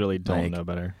school. You literally don't know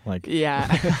better. Like, yeah.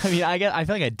 I mean, I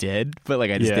feel like I did, but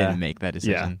like I just didn't make that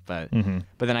decision. Yeah.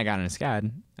 But then I got into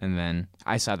SCAD, and then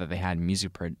I saw that they had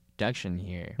music production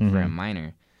here for a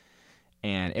minor,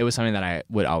 and it was something that I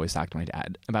would always talk to my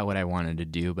dad about what I wanted to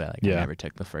do, but like I never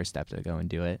took the first step to go and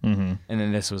do it. And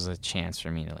then this was a chance for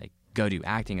me to like go do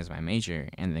acting as my major,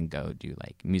 and then go do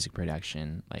like music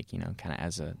production, like, you know, kind of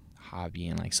as a hobby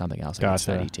and like something else I could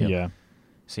study too. Yeah.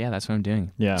 So yeah, that's what I'm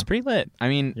doing. Yeah. It's pretty lit. I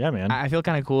mean, yeah, man. I feel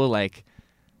kind of cool, like,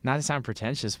 not to sound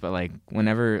pretentious, but like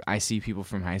whenever I see people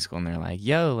from high school and they're like,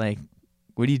 yo, like,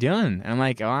 what are you doing? And I'm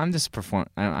like, oh, I'm just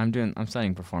I'm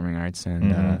studying performing arts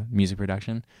and music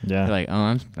production. Yeah. They're like,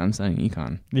 oh, I'm studying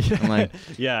econ. Yeah. I'm like,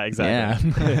 yeah,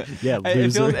 exactly. Yeah.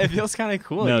 It feels kind of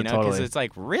cool, no, you know, because totally. it's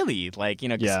like, really, like, you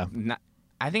know,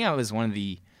 I think I was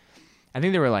I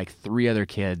think there were like 3 other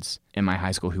kids in my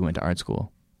high school who went to art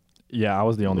school. Yeah, I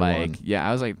was the only one. Yeah,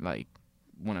 I was like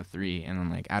one of 3, and then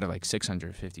like out of like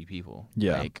 650 people,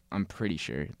 Yeah. like I'm pretty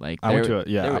sure like I went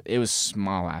to it was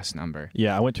small ass number.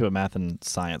 Yeah, I went to a math and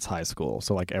science high school,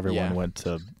 so like everyone went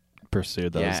to pursue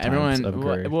those Yeah, types everyone. of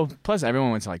career. Well, plus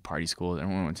everyone went to like party schools.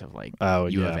 Everyone went to like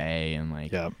U of A and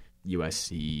like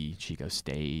USC, Chico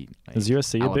State. Like, is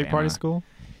USC Alabama. a big party school?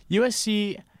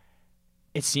 USC,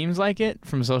 it seems like it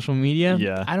from social media.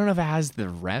 Yeah. I don't know if it has the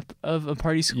rep of a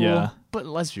party school. Yeah. But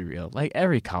let's be real. Like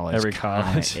every college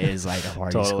is like a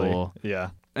party Totally. school.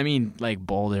 Yeah. I mean, like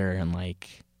Boulder and like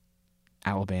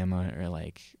Alabama or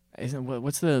like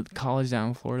what's the college down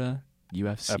in Florida?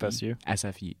 UFC. FSU.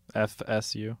 SFU.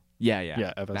 FSU. Yeah.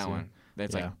 Yeah, FSU. That one.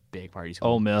 That's Yeah. like big party school.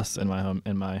 Ole Miss in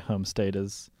my home state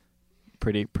is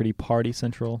pretty party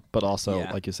central, but also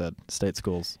like you said, state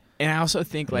schools. And I also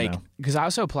think like know. because I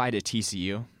also applied to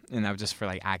TCU and that was just for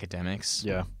like academics.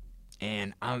 Yeah.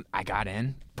 And I got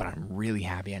in, but I'm really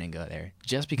happy I didn't go there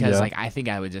just because like I think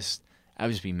I would just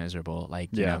be miserable, like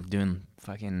you know, doing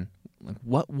fucking like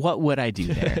what would I do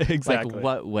there? Exactly. Like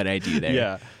what would I do there?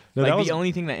 Yeah. No, like the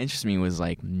only thing that interested me was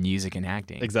like music and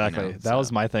acting. Exactly. You know? That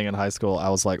was my thing in high school. I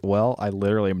was like, well, I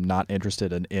literally am not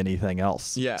interested in anything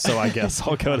else. Yeah. So I guess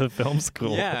I'll go to film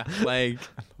school. Yeah. Like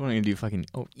what am I gonna do? Fucking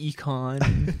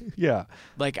econ. Yeah.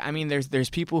 Like I mean, there's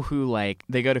people who like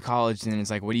they go to college and it's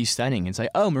like, what are you studying? It's like,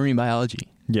 oh, marine biology.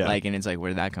 Yeah. Like, and it's like, where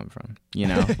did that come from? You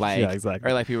know, like, yeah,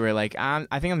 exactly. Or like people are like, I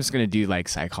think I'm just gonna do like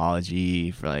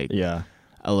psychology for like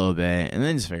a little bit, and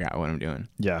then just figure out what I'm doing.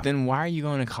 Yeah. Then why are you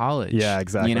going to college? Yeah,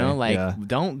 exactly. You know, like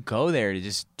don't go there to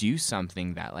just do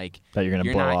something that like that you're gonna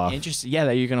blow not off. interested. Yeah,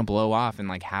 that you're gonna blow off and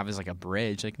like have as like a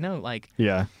bridge. Like no, like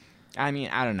I mean,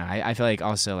 I don't know. I feel like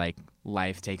also like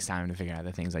life takes time to figure out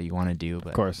the things that you want to do. But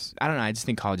of course, I don't know. I just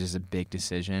think college is a big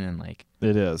decision, and like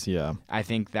it is. Yeah. I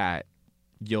think that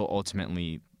you'll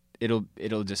ultimately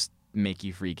it'll just make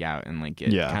you freak out and like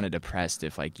get kind of depressed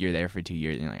if like you're there for 2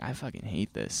 years and you're like, I fucking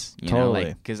hate this, you know,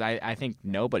 like because I think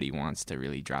nobody wants to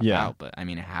really drop out, but I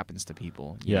mean it happens to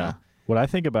people. You know? What I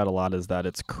think about a lot is that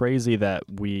it's crazy that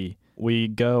we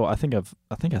go. I think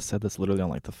I said this literally on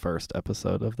like the first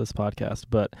episode of this podcast,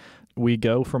 but we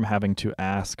go from having to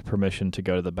ask permission to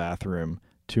go to the bathroom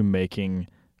to making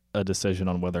a decision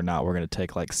on whether or not we're going to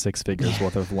take like 6 figures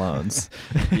worth of loans.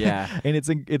 Yeah. And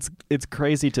it's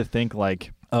crazy to think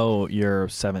like, oh, you're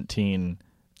 17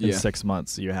 in 6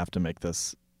 months, you have to make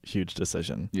this huge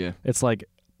decision. Yeah. It's like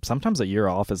sometimes a year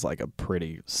off is like a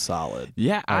pretty solid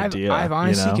idea. I've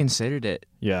honestly considered it.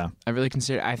 Yeah. I really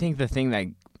consider. I think the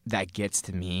thing that gets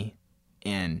to me,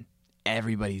 and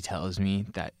everybody tells me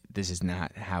that this is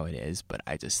not how it is, but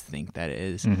I just think that it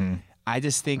is. Mm-hmm. I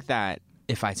just think that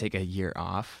if I take a year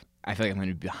off, I feel like I'm going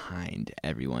to be behind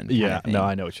everyone. Yeah, no,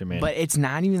 I know what you mean. But it's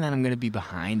not even that I'm going to be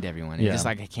behind everyone. It's just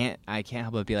like I can't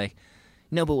help but be like,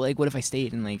 no, but like, what if I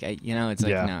stayed and like, it's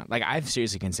like no, like I've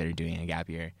seriously considered doing a gap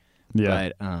year. Yeah.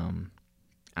 But I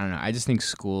don't know. I just think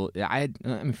school. I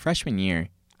mean, freshman year,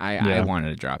 I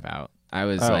wanted to drop out. I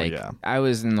was I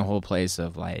was in the whole place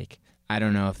of like, I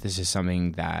don't know if this is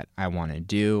something that I want to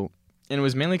do, and it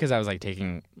was mainly because I was like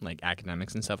taking like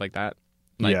academics and stuff like that.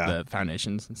 Like the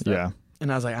foundations and stuff. Yeah.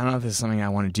 And I was like, I don't know if this is something I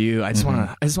want to do. I just want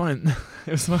to,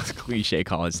 it was the most cliche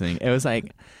college thing. It was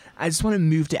like, I just want to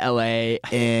move to LA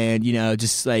and,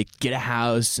 just like get a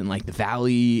house in like the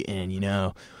valley and,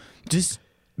 just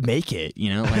make it,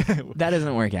 like that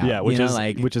doesn't work out. Yeah.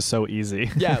 Which is so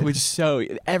easy. Yeah.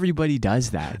 Everybody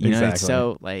does that, exactly. It's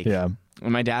so like,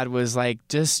 when my dad was like,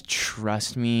 just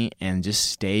trust me and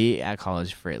just stay at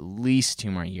college for at least 2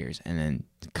 more years and then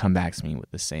come back to me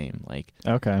with the same like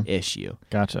issue.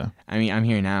 Gotcha. I mean, I'm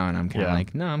here now and I'm kind of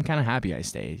like, no, I'm kind of happy I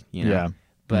stayed, Yeah.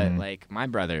 But like my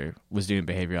brother was doing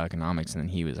behavioral economics and then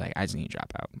he was like, I just need to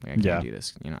drop out. Like, I can't do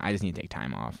this. I just need to take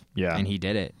time off. Yeah. And he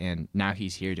did it. And now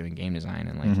he's here doing game design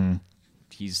and like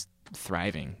he's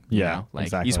thriving. You know? Like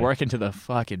exactly. he's working to the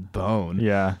fucking bone.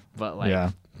 Yeah. But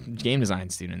like game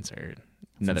design students are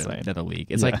another league.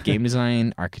 It's like game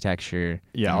design, architecture.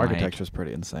 Yeah, architecture is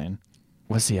pretty insane.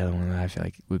 What's the other one that I feel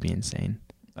like would be insane?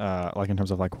 Like in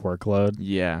terms of like workload.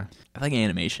 Yeah, I like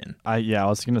animation. I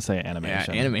was gonna say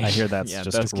animation. Yeah, animation. I hear that's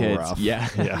just those kids, rough. Yeah,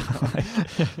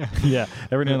 yeah.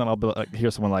 Every now and then I'll be, hear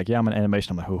someone like, I'm an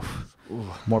animation. I'm like, oof.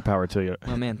 More power to you.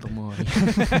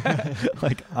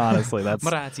 Like honestly, that's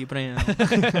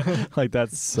like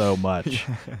that's so much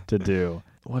to do.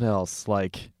 What else?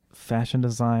 Like fashion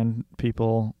design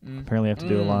people apparently have to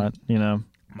do a lot.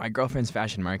 My girlfriend's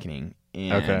fashion marketing,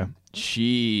 and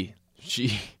she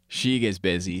gets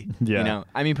busy. Yeah.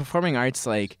 I mean, performing arts,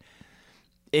 like,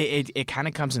 It kind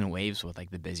of comes in waves with like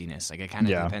the busyness. Like it kind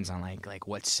of Yeah. depends on like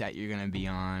what set you're gonna be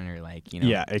on, or like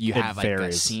Yeah, you it have like a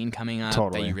varies. scene coming up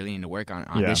Totally. that you really need to work on,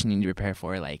 Yeah. audition you need to prepare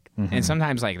for. Like, and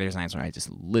sometimes like there's nights where I just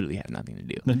literally have nothing to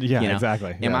do. Yeah, you know?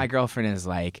 exactly. And Yeah. my girlfriend is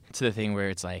like to the thing where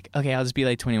it's like, okay, I'll just be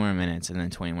like 20 more minutes, and then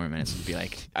 20 more minutes would be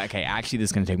like, okay, actually this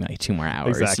is gonna take me like 2 more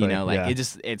hours. Exactly, You know, like yeah.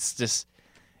 it's just.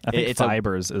 I think it's a-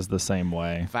 fibers is the same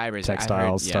way. Fibers,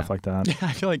 Textiles, I've heard, stuff like that.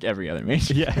 I feel like every other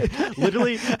major. Yeah,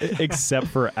 literally, except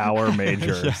for our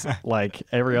majors. Like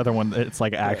every other one, it's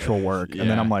like actual work. And then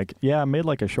Yeah. I'm like, yeah, I made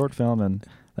like a short film and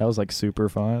that was like super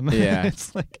fun. Yeah.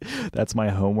 It's like, that's my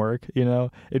homework, you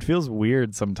know? It feels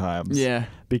weird sometimes. Yeah.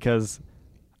 Because,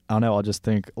 I don't know, I'll just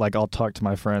think, like, I'll talk to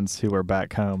my friends who are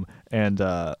back home and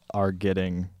are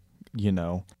getting, you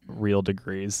know, real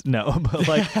degrees. No, but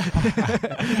like,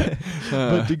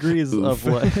 but degrees of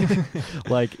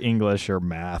like English or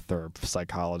math or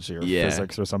psychology or Yeah.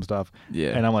 physics or some stuff. Yeah.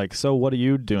 And I'm like, so what are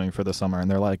you doing for the summer? And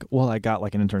they're like, well, I got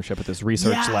like an internship at this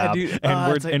research Yeah, lab, dude.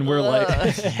 and It's like, we're like,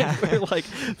 ugh. we're like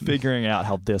figuring out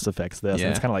how this affects this. Yeah.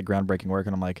 And it's kind of like groundbreaking work.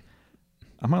 And I'm like,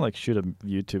 I might like shoot a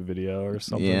YouTube video or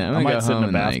something. Yeah, I'm I gonna might go sit in a home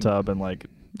and, like- bathtub and like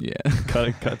Yeah.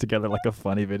 cut together like a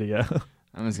funny video.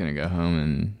 I'm just gonna go home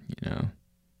and,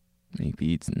 make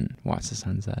beats and watch the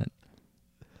sunset.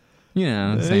 Same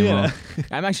Yeah. old.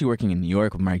 I'm actually working in New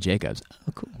York with Mark Jacobs.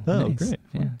 Oh, cool. Oh, Nice. great.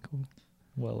 Yeah, cool.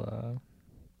 Well,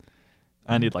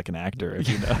 I need like an actor if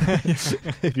you know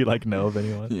if you like know of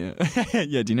anyone. Yeah.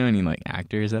 Yeah. Do you know any like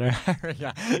actors that are?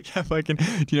 Yeah. Fucking.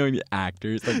 Do you know any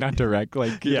actors like not direct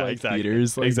like exactly.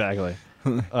 theaters? Like, Exactly. Oh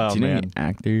do you know man, any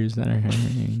actors that are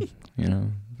hiring?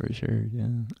 For sure.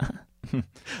 Yeah.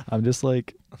 I'm just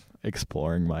like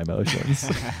exploring my emotions.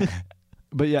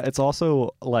 But yeah, it's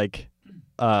also like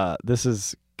this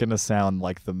is gonna sound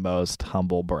like the most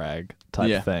humble brag type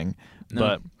Yeah. thing, No,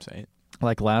 but say it.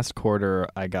 like last quarter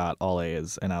I got all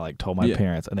A's and I like told my Yeah.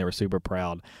 parents and they were super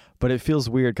proud. But it feels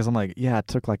weird because I'm like, yeah, I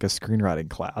took like a screenwriting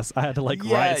class. I had to like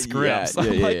Yeah, write scripts. yeah,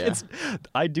 I'm yeah, like, yeah.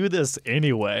 I do this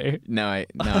anyway. No, I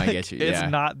Like, get you. It's Yeah.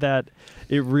 not that.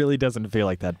 It really doesn't feel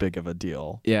like that big of a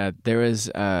deal. Yeah, there was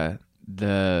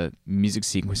the music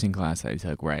sequencing class that I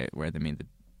took where they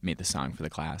made the song for the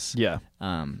class. Yeah.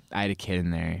 I had a kid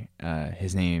in there.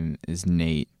 His name is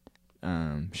Nate.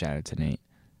 Shout out to Nate.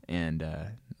 And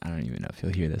I don't even know if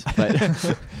he'll hear this,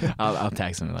 but I'll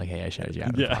text him like, "Hey, I shouted you out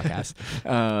on the Yeah. podcast."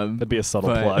 That'd be a subtle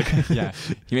but- plug. Yeah,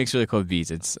 he makes really cool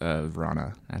beats. It's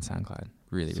Rana at SoundCloud.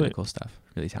 Really Sweet. cool stuff.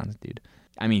 Really talented dude.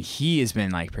 I mean, he has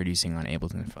been like producing on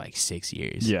Ableton for like 6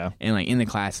 years. Yeah. And like in the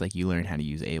class, like you learn how to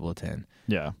use Ableton.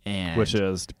 Yeah. And Which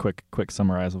is quick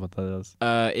summarize of what that is.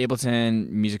 Ableton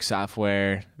music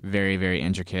software, very very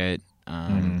intricate.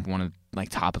 One of like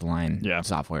top of the line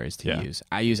softwares to use.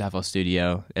 I use FL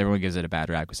Studio. Everyone gives it a bad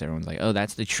rap because everyone's like, "Oh,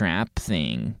 that's the trap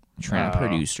thing, trap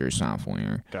producer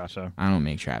software." Gotcha. I don't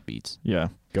make trap beats. Yeah.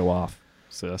 Go off,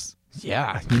 sis.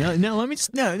 Yeah. No. Let me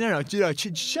just, no.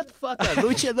 Shut the fuck up.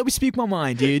 Let me speak my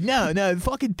mind, dude. No.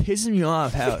 Fucking pissing me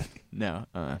off. How? No.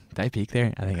 Did I peek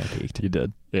there? I think I peeked. You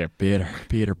did. Yeah.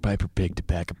 Peter Piper picked a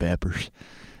pack of peppers.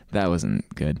 That wasn't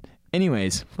good.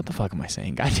 Anyways, what the fuck am I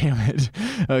saying? God damn it.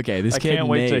 Okay, this I kid can't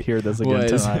wait to Nate hear this again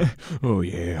was, tonight. Oh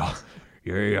yeah.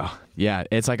 Yeah,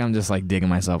 it's like I'm just like digging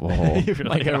myself a hole. You really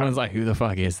Like are. everyone's like, who the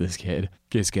fuck is this kid?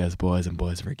 Gisco's boys and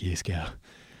boys for Gisco.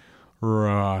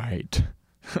 Right.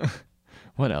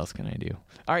 What else can I do?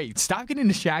 All right, stop getting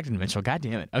distracted, Mitchell. God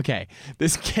damn it. Okay,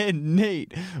 this kid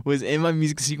Nate was in my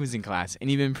music sequencing class, and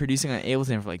he'd been producing on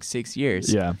Ableton for like 6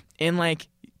 years. Yeah. And like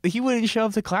he wouldn't show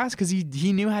up to class because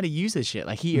he knew how to use this shit.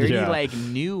 Like he already Yeah. like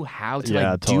knew how to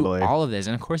Yeah, like totally. do all of this,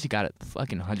 and of course he got it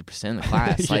fucking 100% in the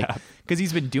class. Like Yeah. because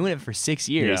he's been doing it for 6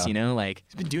 years. Yeah. You know, like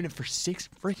he's been doing it for 6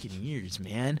 freaking years,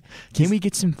 man. Can we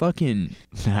get some fucking?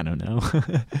 I don't know.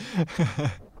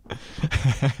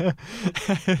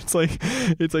 it's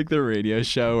like the radio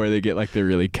show where they get like the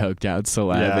really coked out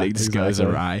celeb Yeah, and it just goes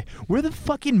exactly. awry. Where the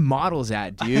fucking models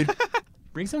at, dude?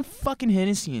 Bring some fucking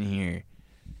Hennessy in here.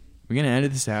 We're gonna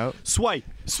edit this out. Swipe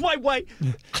white.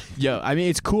 Yo, I mean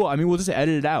it's cool. I mean we'll just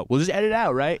edit it out.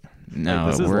 Right? No,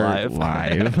 this is we're live.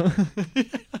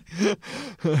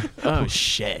 Oh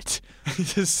shit! He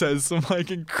just says some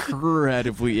like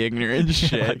incredibly ignorant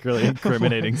shit, Like really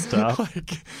incriminating stuff.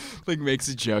 like makes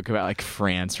a joke about like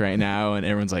France right now, and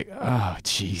everyone's like, "Oh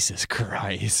Jesus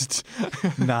Christ!"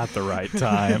 Not the right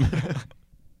time.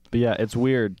 But yeah, it's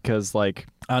weird because like,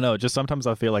 I don't know, just sometimes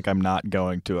I feel like I'm not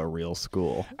going to a real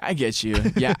school. I get you.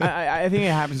 Yeah, I think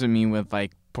it happens with me with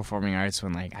like performing arts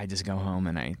when like I just go home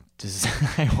and I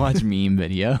watch meme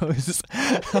videos.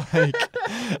 Like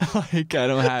Like I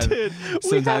don't have. Dude,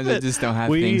 sometimes I just don't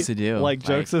have things to do. Like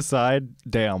jokes aside,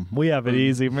 damn, we have it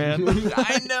easy, man.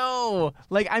 I know.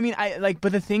 Like I mean, I like.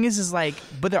 But the thing is like,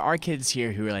 but there are kids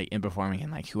here who are like in performing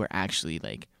and like who are actually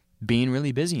like being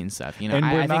really busy and stuff. You know, And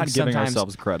we're I not think giving sometimes,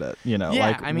 ourselves credit. You know, Yeah,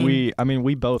 like I mean-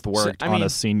 we both worked I on mean- a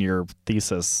senior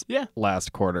thesis Yeah.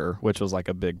 last quarter, which was like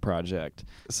a big project.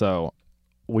 So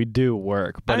we do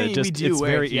work, but I mean, it just we do it's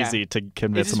very work, yeah. easy to It's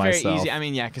convince just myself. very easy. I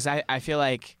mean, yeah, because I feel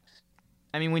like,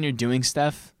 I mean, when you're doing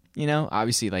stuff, you know,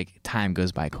 obviously like time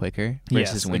goes by quicker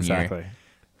versus Yes, when exactly.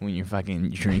 you're fucking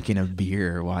drinking a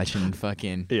beer or watching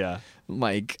fucking Yeah.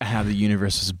 like how the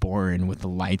universe was born with the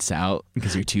lights out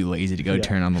because you're too lazy to go Yeah.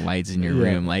 turn on the lights in your Yeah.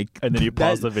 room. Like, And then you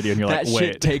pause the video and you're like, that wait.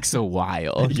 shit takes a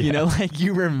while. You Yeah. know, like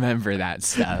you remember that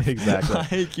stuff. Exactly.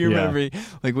 Like you Yeah. remember,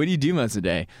 like, what do you do most of the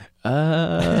day?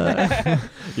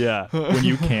 Yeah, when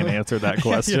you can't answer that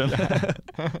question.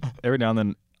 Every now and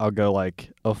then I'll go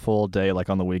like a full day like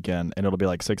on the weekend and it'll be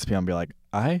like 6 p.m. and be like,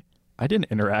 I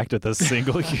didn't interact with a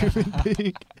single human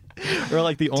being. Or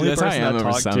like the only that's how person I am I over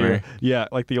talked summer. to. Yeah,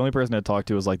 like the only person I talked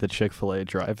to was like the Chick-fil-A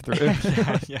drive-thru.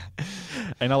 yeah.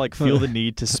 And I like feel the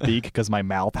need to speak because my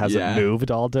mouth hasn't Yeah.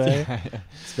 moved all day.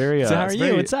 It's very So how are it's you?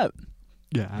 very- What's up?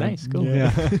 Yeah, Nice, cool.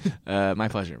 Yeah. My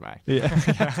pleasure. Bye. Yeah.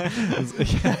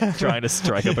 Trying to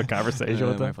strike up a conversation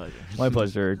with My them. pleasure. My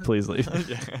pleasure. Please leave.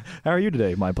 How are you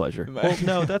today? My pleasure. Well,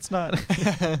 no, that's not.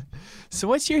 So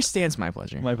what's your stance? My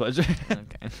pleasure. My pleasure.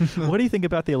 Okay. What do you think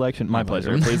about the election? My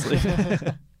pleasure. Please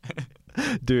leave.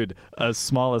 Dude, a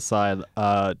small aside.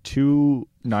 2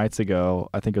 nights ago,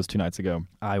 I think it was 2 nights ago,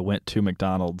 I went to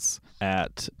McDonald's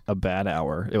at a bad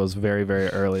hour. It was very, very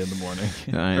early in the morning.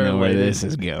 I Or know where late this in-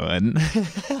 is going.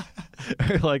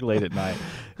 or like late at night.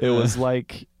 It was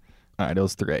like, all right, it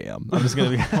was 3 a.m. I'm just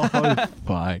going to be, Oh,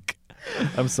 fuck.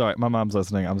 I'm sorry. My mom's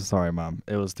listening. I'm sorry, Mom.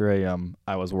 It was 3 a.m.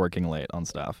 I was working late on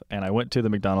stuff. And I went to the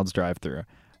McDonald's drive-thru.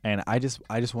 And I just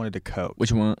wanted a Coke.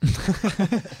 Which one?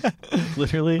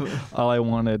 Literally, all I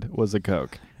wanted was a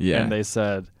Coke. Yeah. And they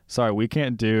said, sorry, we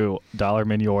can't do dollar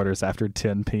menu orders after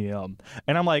 10 p.m.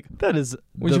 And I'm like, that is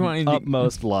Would the you want to-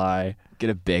 utmost lie. Get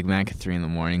a Big Mac at 3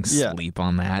 a.m. Yeah. Sleep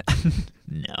on that.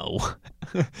 No.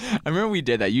 I remember we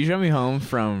did that. You drove me home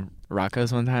from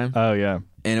Rocco's one time, Oh, yeah.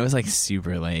 and it was like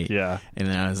super late. Yeah. And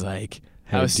then I was like,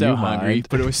 Hey, I was do so you hungry, mind?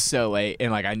 but it was so late,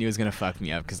 and like I knew it was gonna fuck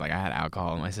me up because like I had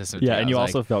alcohol in my system. Yeah, too. and I you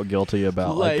was also felt guilty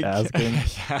about like asking,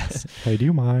 yes. hey, do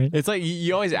you mind? It's like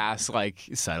you always ask like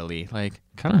subtly, like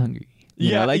kind of hungry. You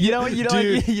Yeah, know, like you don't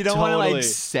dude, you don't want to totally. like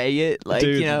say it like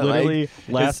Dude, you know literally,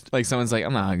 like it's like someone's like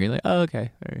I'm not hungry, like oh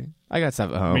okay, all right. I got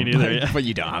stuff at home. Me neither, Like, yeah. but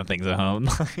you don't have things at home.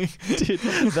 Dude,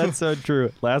 that's so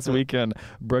true. Last weekend,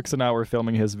 Brooks and I were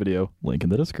filming his video, link in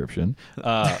the description.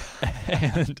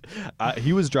 And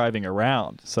he was driving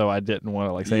around, so I didn't want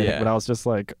to like say anything, Yeah. but I was just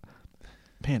like,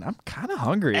 man, I'm kind of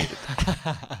hungry.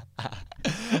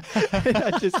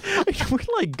 We're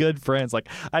like good friends. Like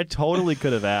I totally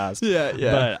could have asked. Yeah,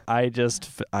 yeah. But I just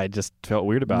felt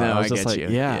weird about it. No, I was I just get like, you.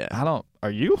 yeah, Yeah. I don't.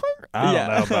 Are you hungry? I don't Yeah.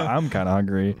 know, but I'm kind of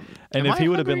hungry. And Am if I he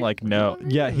would have been hungry? like, no,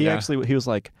 yeah, he Yeah. actually he was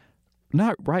like,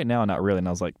 not right now, not really. And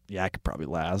I was like, yeah, I could probably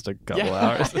last a couple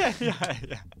hours. yeah.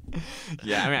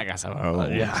 Yeah, I mean I got stuff at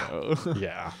home. Yeah. so.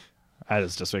 Yeah, I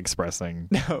was just expressing.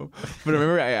 No, but I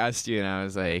remember I asked you, and I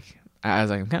was like, I'm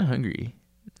kind of hungry.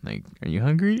 Like, are you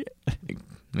hungry? Like,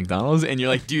 McDonald's, and you're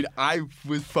like, dude, I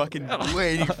was fucking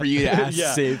waiting for you to ask Yeah,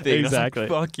 the same thing. exactly. I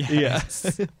was like, fuck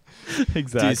yes.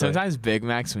 Exactly. Dude, sometimes Big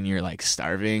Macs when you're like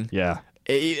starving, Yeah,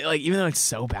 like even though it's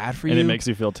so bad for and you, it makes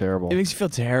you feel terrible. it makes you feel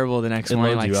terrible the next It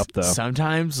morning. loads Like you up, though.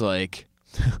 sometimes, like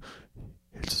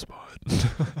it's a spot.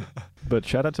 But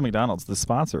shout out to McDonald's, the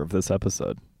sponsor of this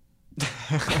episode.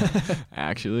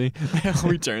 Actually,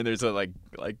 we turn there's a like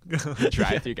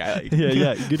drive-through guy like Yeah,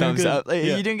 you're doing thumbs good. up. Like,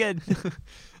 Yeah. you doing good.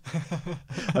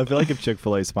 I feel like if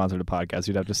Chick-fil-A sponsored a podcast,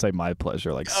 you'd have to say my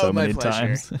pleasure like so my many pleasure.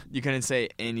 times. You couldn't say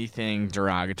anything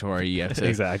derogatory. You have to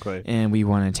Exactly. And we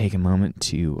want to take a moment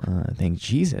to thank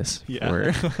Jesus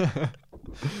Yeah. for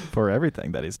For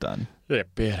everything that he's done. they're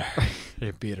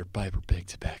bitter Piper Big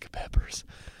Tobacco Peppers.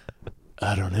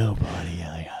 I don't know, buddy.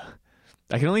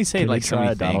 I can only say Can like you so try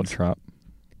many Donald things. Trump?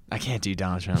 I can't do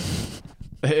Donald Trump.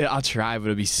 I'll try, but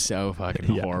it'll be so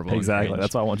fucking Yeah, horrible. and exactly. cringe.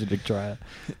 That's why I want you to try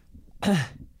it.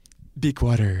 Big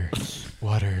water.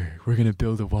 We're gonna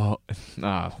build a wall.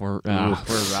 We're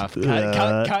rough.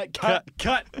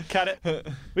 Cut it.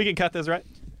 We can cut this, right?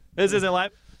 This isn't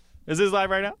live. Is this live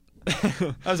right now?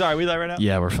 I'm sorry, we live right now?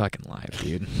 Yeah, we're fucking live,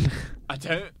 dude. I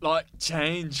don't like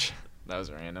change. That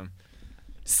was random.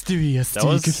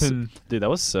 Stewie Dude, that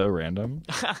was so random.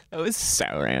 That was so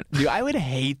random. Dude, I would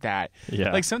hate that.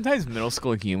 Yeah. Like, sometimes middle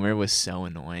school humor was so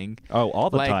annoying. Oh, all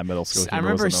the Like, time middle school I humor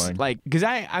remember, was annoying. like, because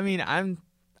I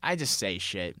just say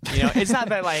shit. You know, it's not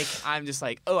that, like, I'm just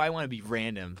like, oh, I want to be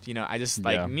random. You know, I just,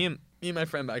 like, Yeah. me and my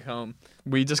friend back home,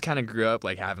 we just kind of grew up,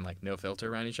 like, having, like, no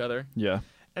filter around each other. Yeah.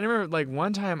 And I remember, like,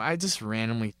 one time I just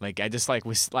randomly, like, I just, like,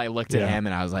 looked at Yeah. him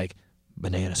and I was like,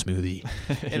 banana smoothie.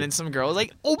 And then some girl was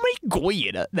like, oh my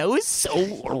god, that was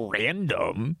so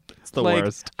random. It's the Like,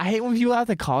 worst. I hate when people have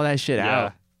to call that shit Yeah.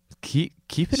 out. Keep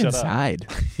it Shut up. inside,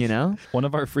 you know? One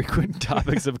of our frequent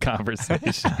topics of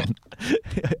conversation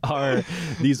are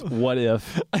these what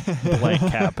if blank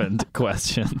happened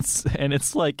questions. And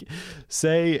it's like,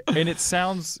 and it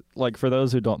sounds like, for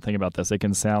those who don't think about this, it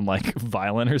can sound like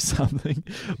violent or something.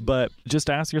 But just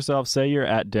ask yourself, say you're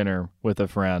at dinner with a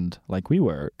friend, like we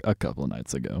were a couple of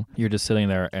nights ago. You're just sitting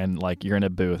there and like you're in a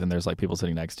booth and there's like people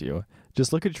sitting next to you.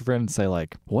 Just look at your friend and say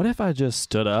like, what if I just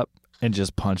stood up and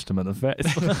just punched him in the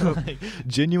face? Like,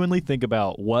 genuinely think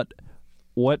about what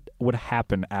would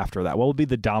happen after that. What would be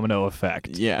the domino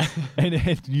effect? Yeah.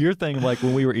 And your thing, like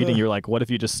when we were eating, you're like, what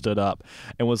if you just stood up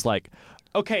and was like,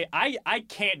 okay, I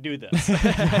can't do this.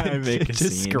 Make a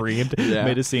just scene. screamed, Yeah.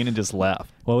 made a scene, and just left.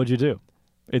 What would you do?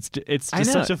 It's I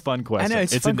just know. such a fun I question. know,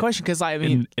 it's a fun question because, I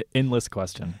mean, endless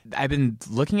question. I've been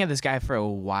looking at this guy for a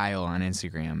while on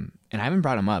Instagram, and I haven't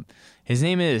brought him up. His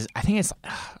name is, I think it's,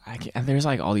 there's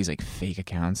like all these like fake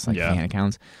accounts, like Yeah. fan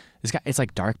accounts. This guy, it's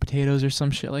like Dark Potatoes or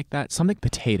some shit like that. Something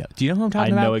potato. Do you know who I'm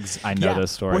talking about? I know this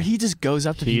story. Where he just goes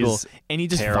up to people He's and he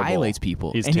just terrible. violates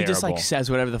people. He's and he just terrible. like says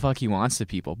whatever the fuck he wants to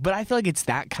people. But I feel like it's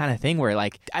that kind of thing where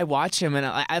like I watch him and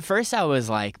at first I was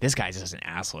like, this guy's just an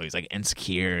asshole. He's like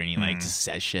insecure and he like just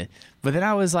says shit. But then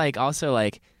I was like, also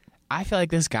like, I feel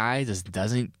like this guy just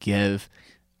doesn't give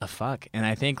a fuck. And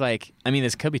I think like, I mean,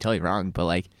 this could be totally wrong, but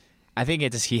like, I think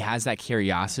it just, he has that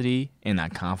curiosity and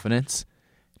that confidence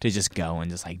to just go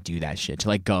and just like do that shit, to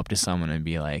like go up to someone and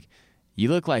be like, you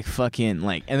look like fucking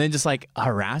like, and then just like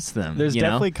harass them. There's you know?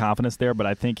 definitely confidence there, but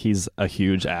I think he's a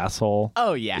huge asshole.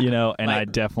 Oh yeah, You know, and Like- I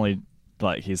definitely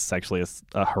like he's sexually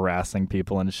harassing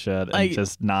people and shit, and Like-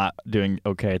 just not doing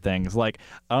okay things. Like,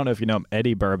 I don't know if you know him,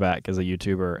 Eddie Burback is a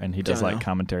YouTuber, and he does Don't like know.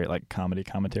 commentary, like comedy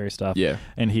commentary stuff. Yeah.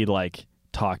 And he like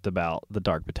talked about the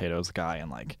Dark Potatoes guy,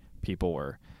 and like people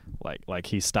were like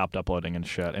he stopped uploading and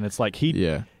shit. And it's like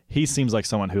he seems like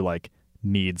someone who like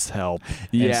needs help.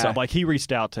 Yeah. And so, like he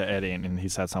reached out to Eddie and he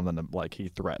said something to, like he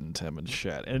threatened him and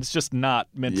shit. And it's just not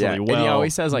mentally well. And he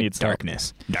always says like needs help.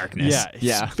 darkness.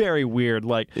 Yeah, it's very weird.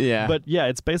 Like, Yeah. but yeah,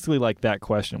 it's basically like that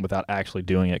question without actually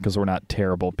doing it because we're not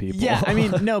terrible people. Yeah, I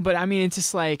mean, no, but I mean, it's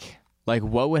just like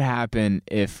what would happen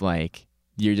if like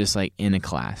you're just like in a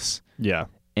class yeah,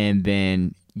 and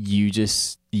then you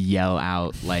just yell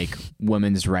out like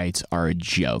women's rights are a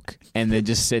joke and then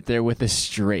just sit there with a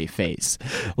straight face.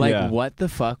 Like, Yeah. what the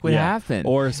fuck would Yeah. happen?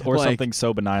 or Like- something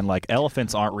so benign like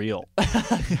elephants aren't real, and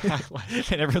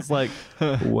everyone's like,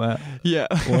 what? Yeah.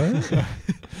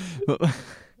 What?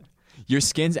 Your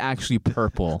skin's actually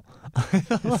purple.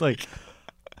 It's like,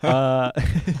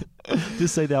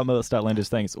 just say the most outlandish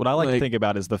things. What I like to Like- think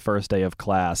about is the first day of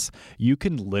class. You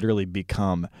can literally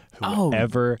become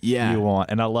whoever yeah. you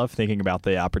want, and I love thinking about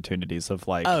the opportunities of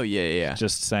like, Oh yeah.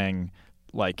 just saying,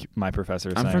 like my professor.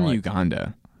 I'm saying, from like,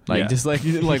 Uganda. Like Yeah. just like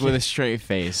with a straight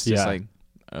face. Just Yeah. like,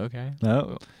 okay.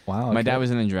 No, wow. My okay. dad was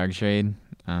in the drug trade.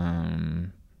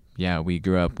 Yeah, we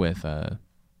grew up with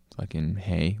fucking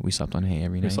hay. We slept on hay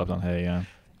every We night. slept on hay.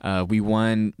 Yeah. We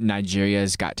won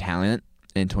Nigeria's Got Talent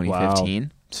in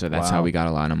 2015. So that's how Wow. we got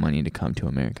a lot of money to come to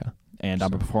America. And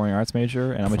I'm a performing arts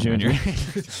major, and I'm a junior.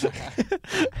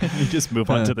 And you just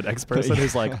move on to the next person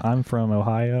who's like, I'm from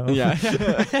Ohio.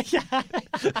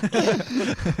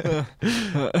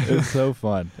 It's so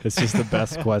fun. It's just the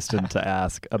best question to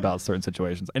ask about certain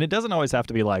situations. And it doesn't always have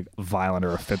to be like violent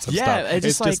or offensive Yeah, stuff. it's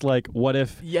just just like, what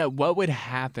if? Yeah, what would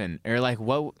happen? Or like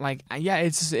what like yeah,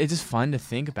 it's just fun to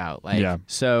think about. Like Yeah.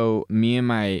 so me and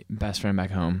my best friend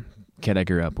back home, kid I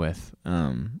grew up with,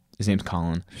 his name's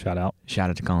Colin. Shout out. Shout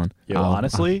out to Colin. Yo,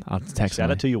 honestly, I'll text Shout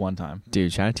him. out to you one time.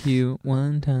 Dude, shout out to you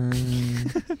one time.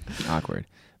 Awkward.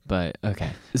 But okay.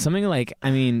 Something like,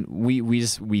 I mean,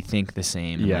 we think the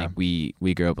same. And Yeah. like we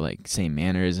grew up with like same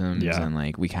mannerisms Yeah. and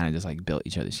like we kind of just like built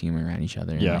each other's humor around each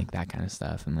other and Yeah. like that kind of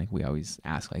stuff. And like we always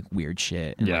ask like weird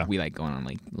shit. And Yeah. like we like going on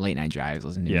like late night drives,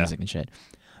 listening to Yeah. music and shit.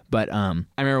 But I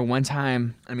remember one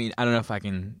time, I mean, I don't know if I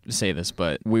can say this,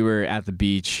 but we were at the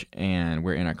beach and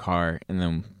we're in our car and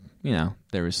then, you know,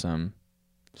 there was some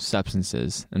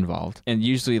substances involved, and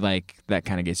usually like that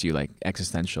kind of gets you like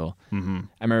existential. Mm-hmm.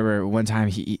 I remember one time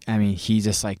he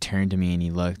just like turned to me and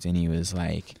he looked and he was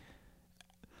like,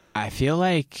 I feel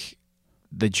like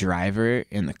the driver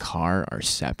and the car are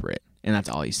separate. And that's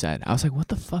all he said. I was like, what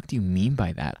the fuck do you mean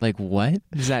by that? Like, what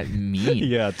does that mean?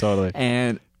 Yeah, totally.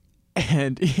 And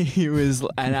he was,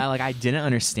 and I didn't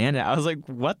understand it. I was like,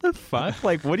 what the fuck?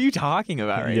 Like, what are you talking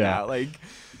about right now? Like,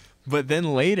 but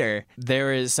then later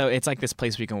so it's like this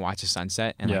place where you can watch the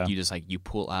sunset and like you just like, you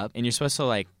pull up and you're supposed to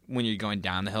like, when you're going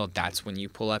down the hill, that's when you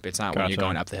pull up. It's not when you're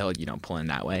going up the hill, you don't pull in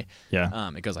that way.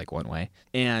 Yeah. It goes like one way.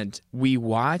 And we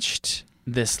watched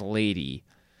this lady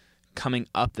coming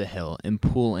up the hill and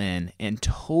pull in and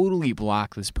totally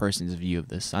block this person's view of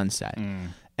the sunset.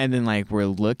 And then like we're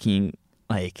looking,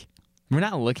 like we're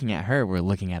not looking at her, we're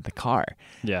looking at the car.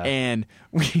 Yeah. And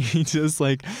we just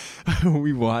like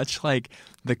we watch like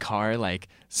the car like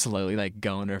slowly like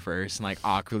go in reverse and like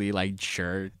awkwardly like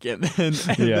jerk and then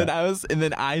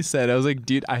I said I was like,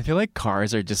 dude, I feel like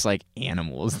cars are just like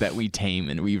animals that we tame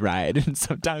and we ride, and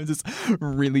sometimes it's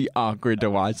really awkward to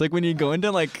watch, like when you go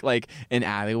into like an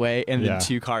alleyway and then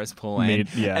two cars pull in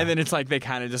and then it's like they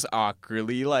kind of just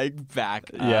awkwardly like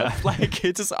back up. Like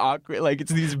it's just awkward, like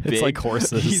it's these big, it's like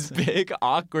horses, these big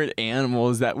awkward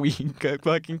animals that we could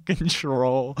fucking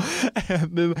control.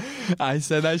 And then I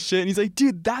said that shit and he's like,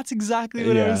 dude, that's exactly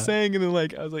what I was saying. And then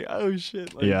like I was like, oh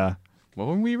shit, like, what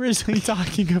were we originally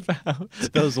talking about?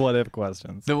 Those what if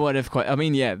questions. The what if I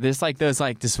mean, yeah, there's like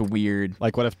this weird,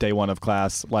 like what if day one of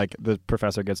class, like the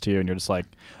professor gets to you and you're just like,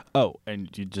 oh,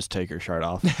 and you just take your shirt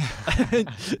off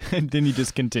and then you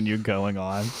just continue going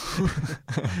on.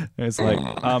 And it's like,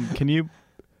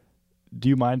 do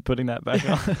you mind putting that back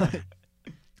on?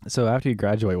 So after you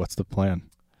graduate, what's the plan?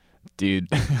 Dude,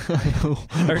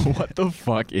 what the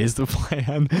fuck is the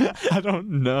plan? I don't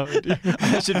know, dude.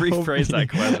 I should rephrase that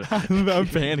question. I'm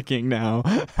panicking now.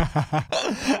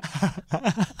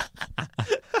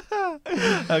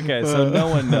 Okay, so no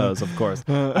one knows, of course.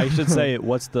 I should say,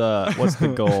 what's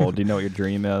the goal? Do you know what your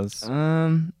dream is?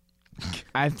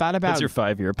 I thought about... What's your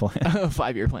 5-year plan?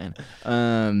 5-year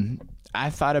plan. I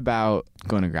thought about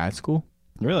going to grad school.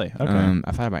 Really? Okay.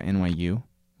 I thought about NYU.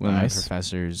 One of my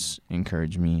professors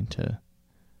encouraged me to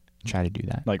try to do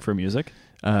that. Like for music?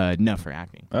 No, for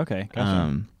acting. Okay,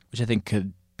 gotcha. Which I think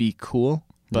could be cool,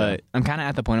 but I'm kind of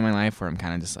at the point in my life where I'm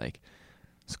kind of just like,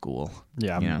 school.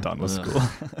 Yeah, I'm done with school.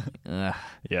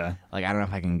 Yeah. Like, I don't know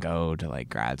if I can go to like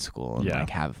grad school and like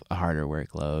have a harder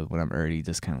workload when I'm already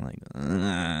just kind of like,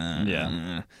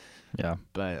 Yeah.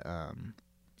 But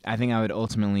I think I would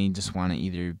ultimately just want to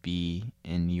either be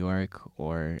in New York,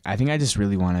 or I think I just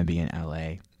really want to be in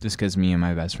LA, just because me and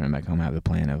my best friend back home have the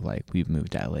plan of like, we've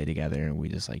moved to LA together and we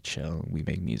just like chill, we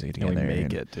make music together. And we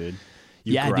make it, dude.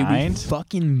 Dude, we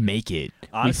fucking make it.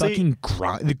 Honestly, we fucking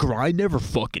grind. The grind never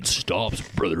fucking stops,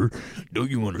 brother.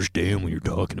 Don't you understand when you're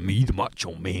talking to me, the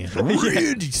macho man,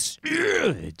 Randy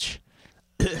Savage?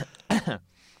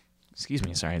 Excuse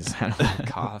me, sorry, I just had a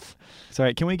cough.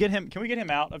 Sorry, can we get him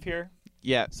out of here?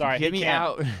 Yeah, sorry, get me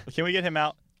out. Can we get him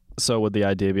out? So would the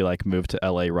idea be like move to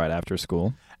LA right after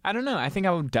school? I don't know. I think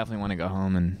I would definitely want to go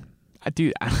home and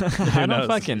dude, I don't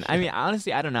fucking. I mean,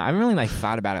 honestly, I don't know. I haven't really like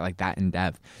thought about it like that in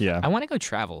depth. Yeah, I want to go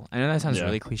travel. I know that sounds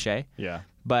really cliche. Yeah,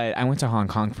 but I went to Hong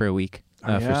Kong for a week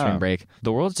for spring break.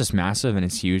 The world's just massive and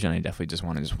it's huge, and I definitely just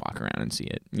want to just walk around and see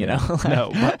it. You know,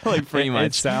 like pretty much.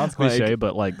 It sounds cliche,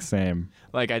 but like same.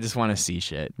 Like I just want to see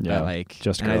shit. Yeah, but, like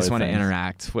just and I just want to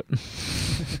interact with.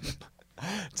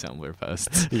 Tumblr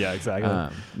posts. Yeah, exactly.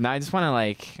 No, I just want to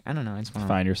like, I don't know. I just want to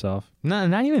find yourself. No,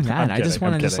 not even that. I just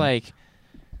want to just like,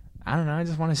 I don't know. I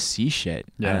just want to see shit.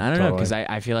 Yeah, I don't know, because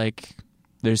I feel like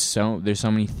there's so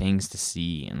many things to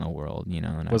see in the world, you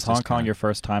know. And was Hong Kong your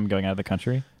first time going out of the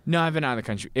country? No, I've been out of the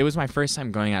country. It was my first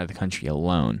time going out of the country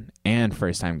alone, and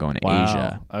first time going to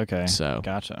Asia. Okay, so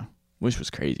gotcha. Which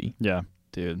was crazy. Yeah,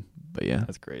 dude. But yeah,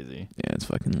 that's crazy. Yeah, it's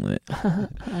fucking lit.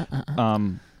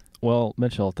 Well,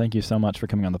 Mitchell, thank you so much for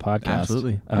coming on the podcast.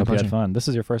 Absolutely. I hope you had fun. This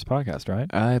is your first podcast,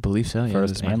 right? I believe so, yeah.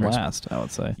 First and last, I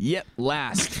would say. Yep,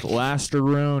 last.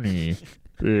 Lasteroni.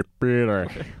 Peter.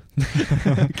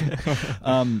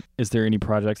 Is there any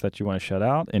projects that you want to shout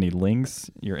out? Any links?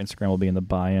 Your Instagram will be in the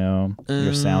bio.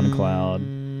 Your SoundCloud.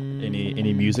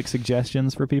 Any music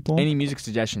suggestions for people? Any music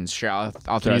suggestions? Sure. I'll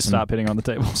Can throw you some. stop hitting on the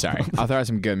table? Sorry. I'll throw out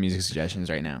some good music suggestions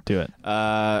right now. Do it.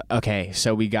 Okay.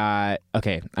 So we got.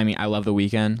 Okay. I mean, I love The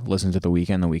Weeknd. Listen to The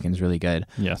Weeknd. The Weeknd's really good.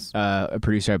 Yes. A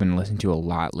producer I've been listening to a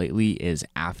lot lately is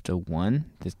After One.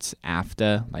 It's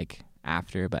After, like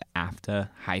after, but After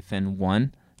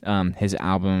 -1. His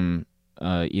album,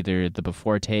 either the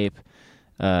Before Tape,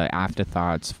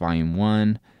 Afterthoughts Volume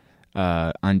 1.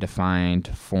 Undefined,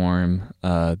 Form.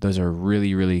 Those are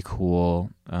really, really cool.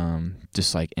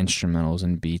 Just like instrumentals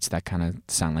and beats that kind of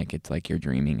sound like it's like you're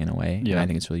dreaming in a way. Yeah. And I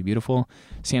think it's really beautiful.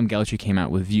 Sam Geltry came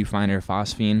out with Viewfinder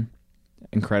Phosphine.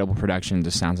 Incredible production.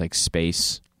 Just sounds like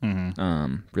space.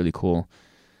 Really cool.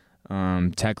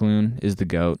 Techloon is the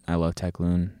GOAT. I love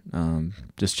Techloon.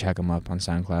 Just check him up on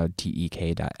SoundCloud.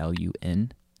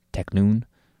 TEK.LUN. Techloon.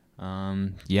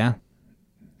 Yeah.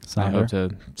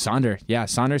 Sonder. Yeah,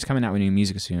 Sonder's coming out with new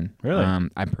music soon. Really? I'm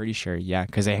pretty sure. Yeah,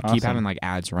 because they keep having like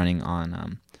ads running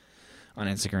on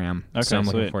Instagram. Okay, so I'm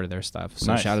looking sweet. forward to their stuff.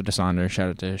 So Nice. shout out to Sonder. Shout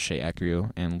out to Shay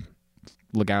Ekru, and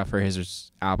look out for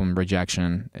his album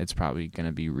Rejection. It's probably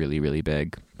gonna be really, really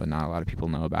big, but not a lot of people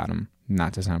know about him.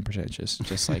 Not to sound pretentious,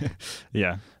 just like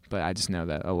Yeah. but I just know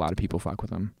that a lot of people fuck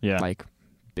with him. Yeah. Like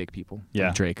big people. Yeah.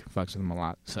 Like Drake fucks with him a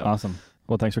lot. So Awesome.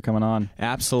 Well, thanks for coming on.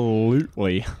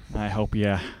 absolutely. I hope you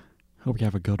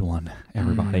have a good one,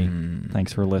 everybody.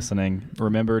 Thanks for listening.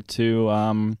 Remember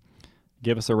to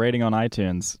give us a rating on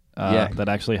iTunes. That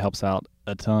actually helps out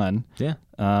a ton. Yeah.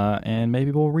 And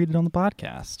maybe we'll read it on the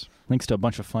podcast. Links to a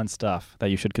bunch of fun stuff that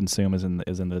you should consume is in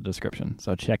the description.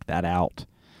 So check that out.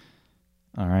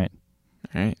 All right.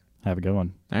 All right. Have a good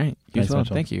one. All right. You Thanks, as well.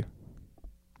 Mitchell. Thank you.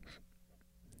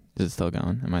 Is it still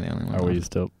going? Am I the only one? Are we left?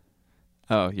 still?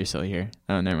 Oh, you're still here.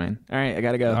 Oh, never mind. All right. I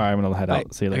got to go. All right, I'm gonna head Bye.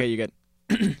 out. See you later. Okay, you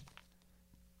good.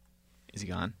 Is he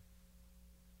gone?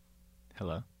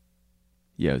 Hello?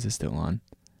 Yo, is it still on?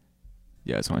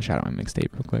 Yeah, I just want to shout out my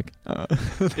mixtape real quick.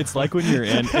 It's like when you're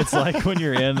in. It's like when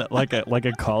you're in like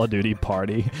a Call of Duty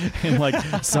party, and like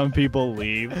some people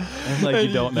leave, and like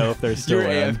you don't know if they're still You're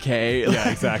in. AFK. Yeah,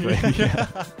 exactly. Yeah.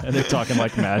 And they're talking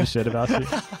like mad shit about you.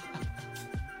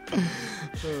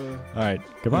 All right.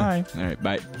 Goodbye. All right,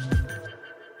 bye.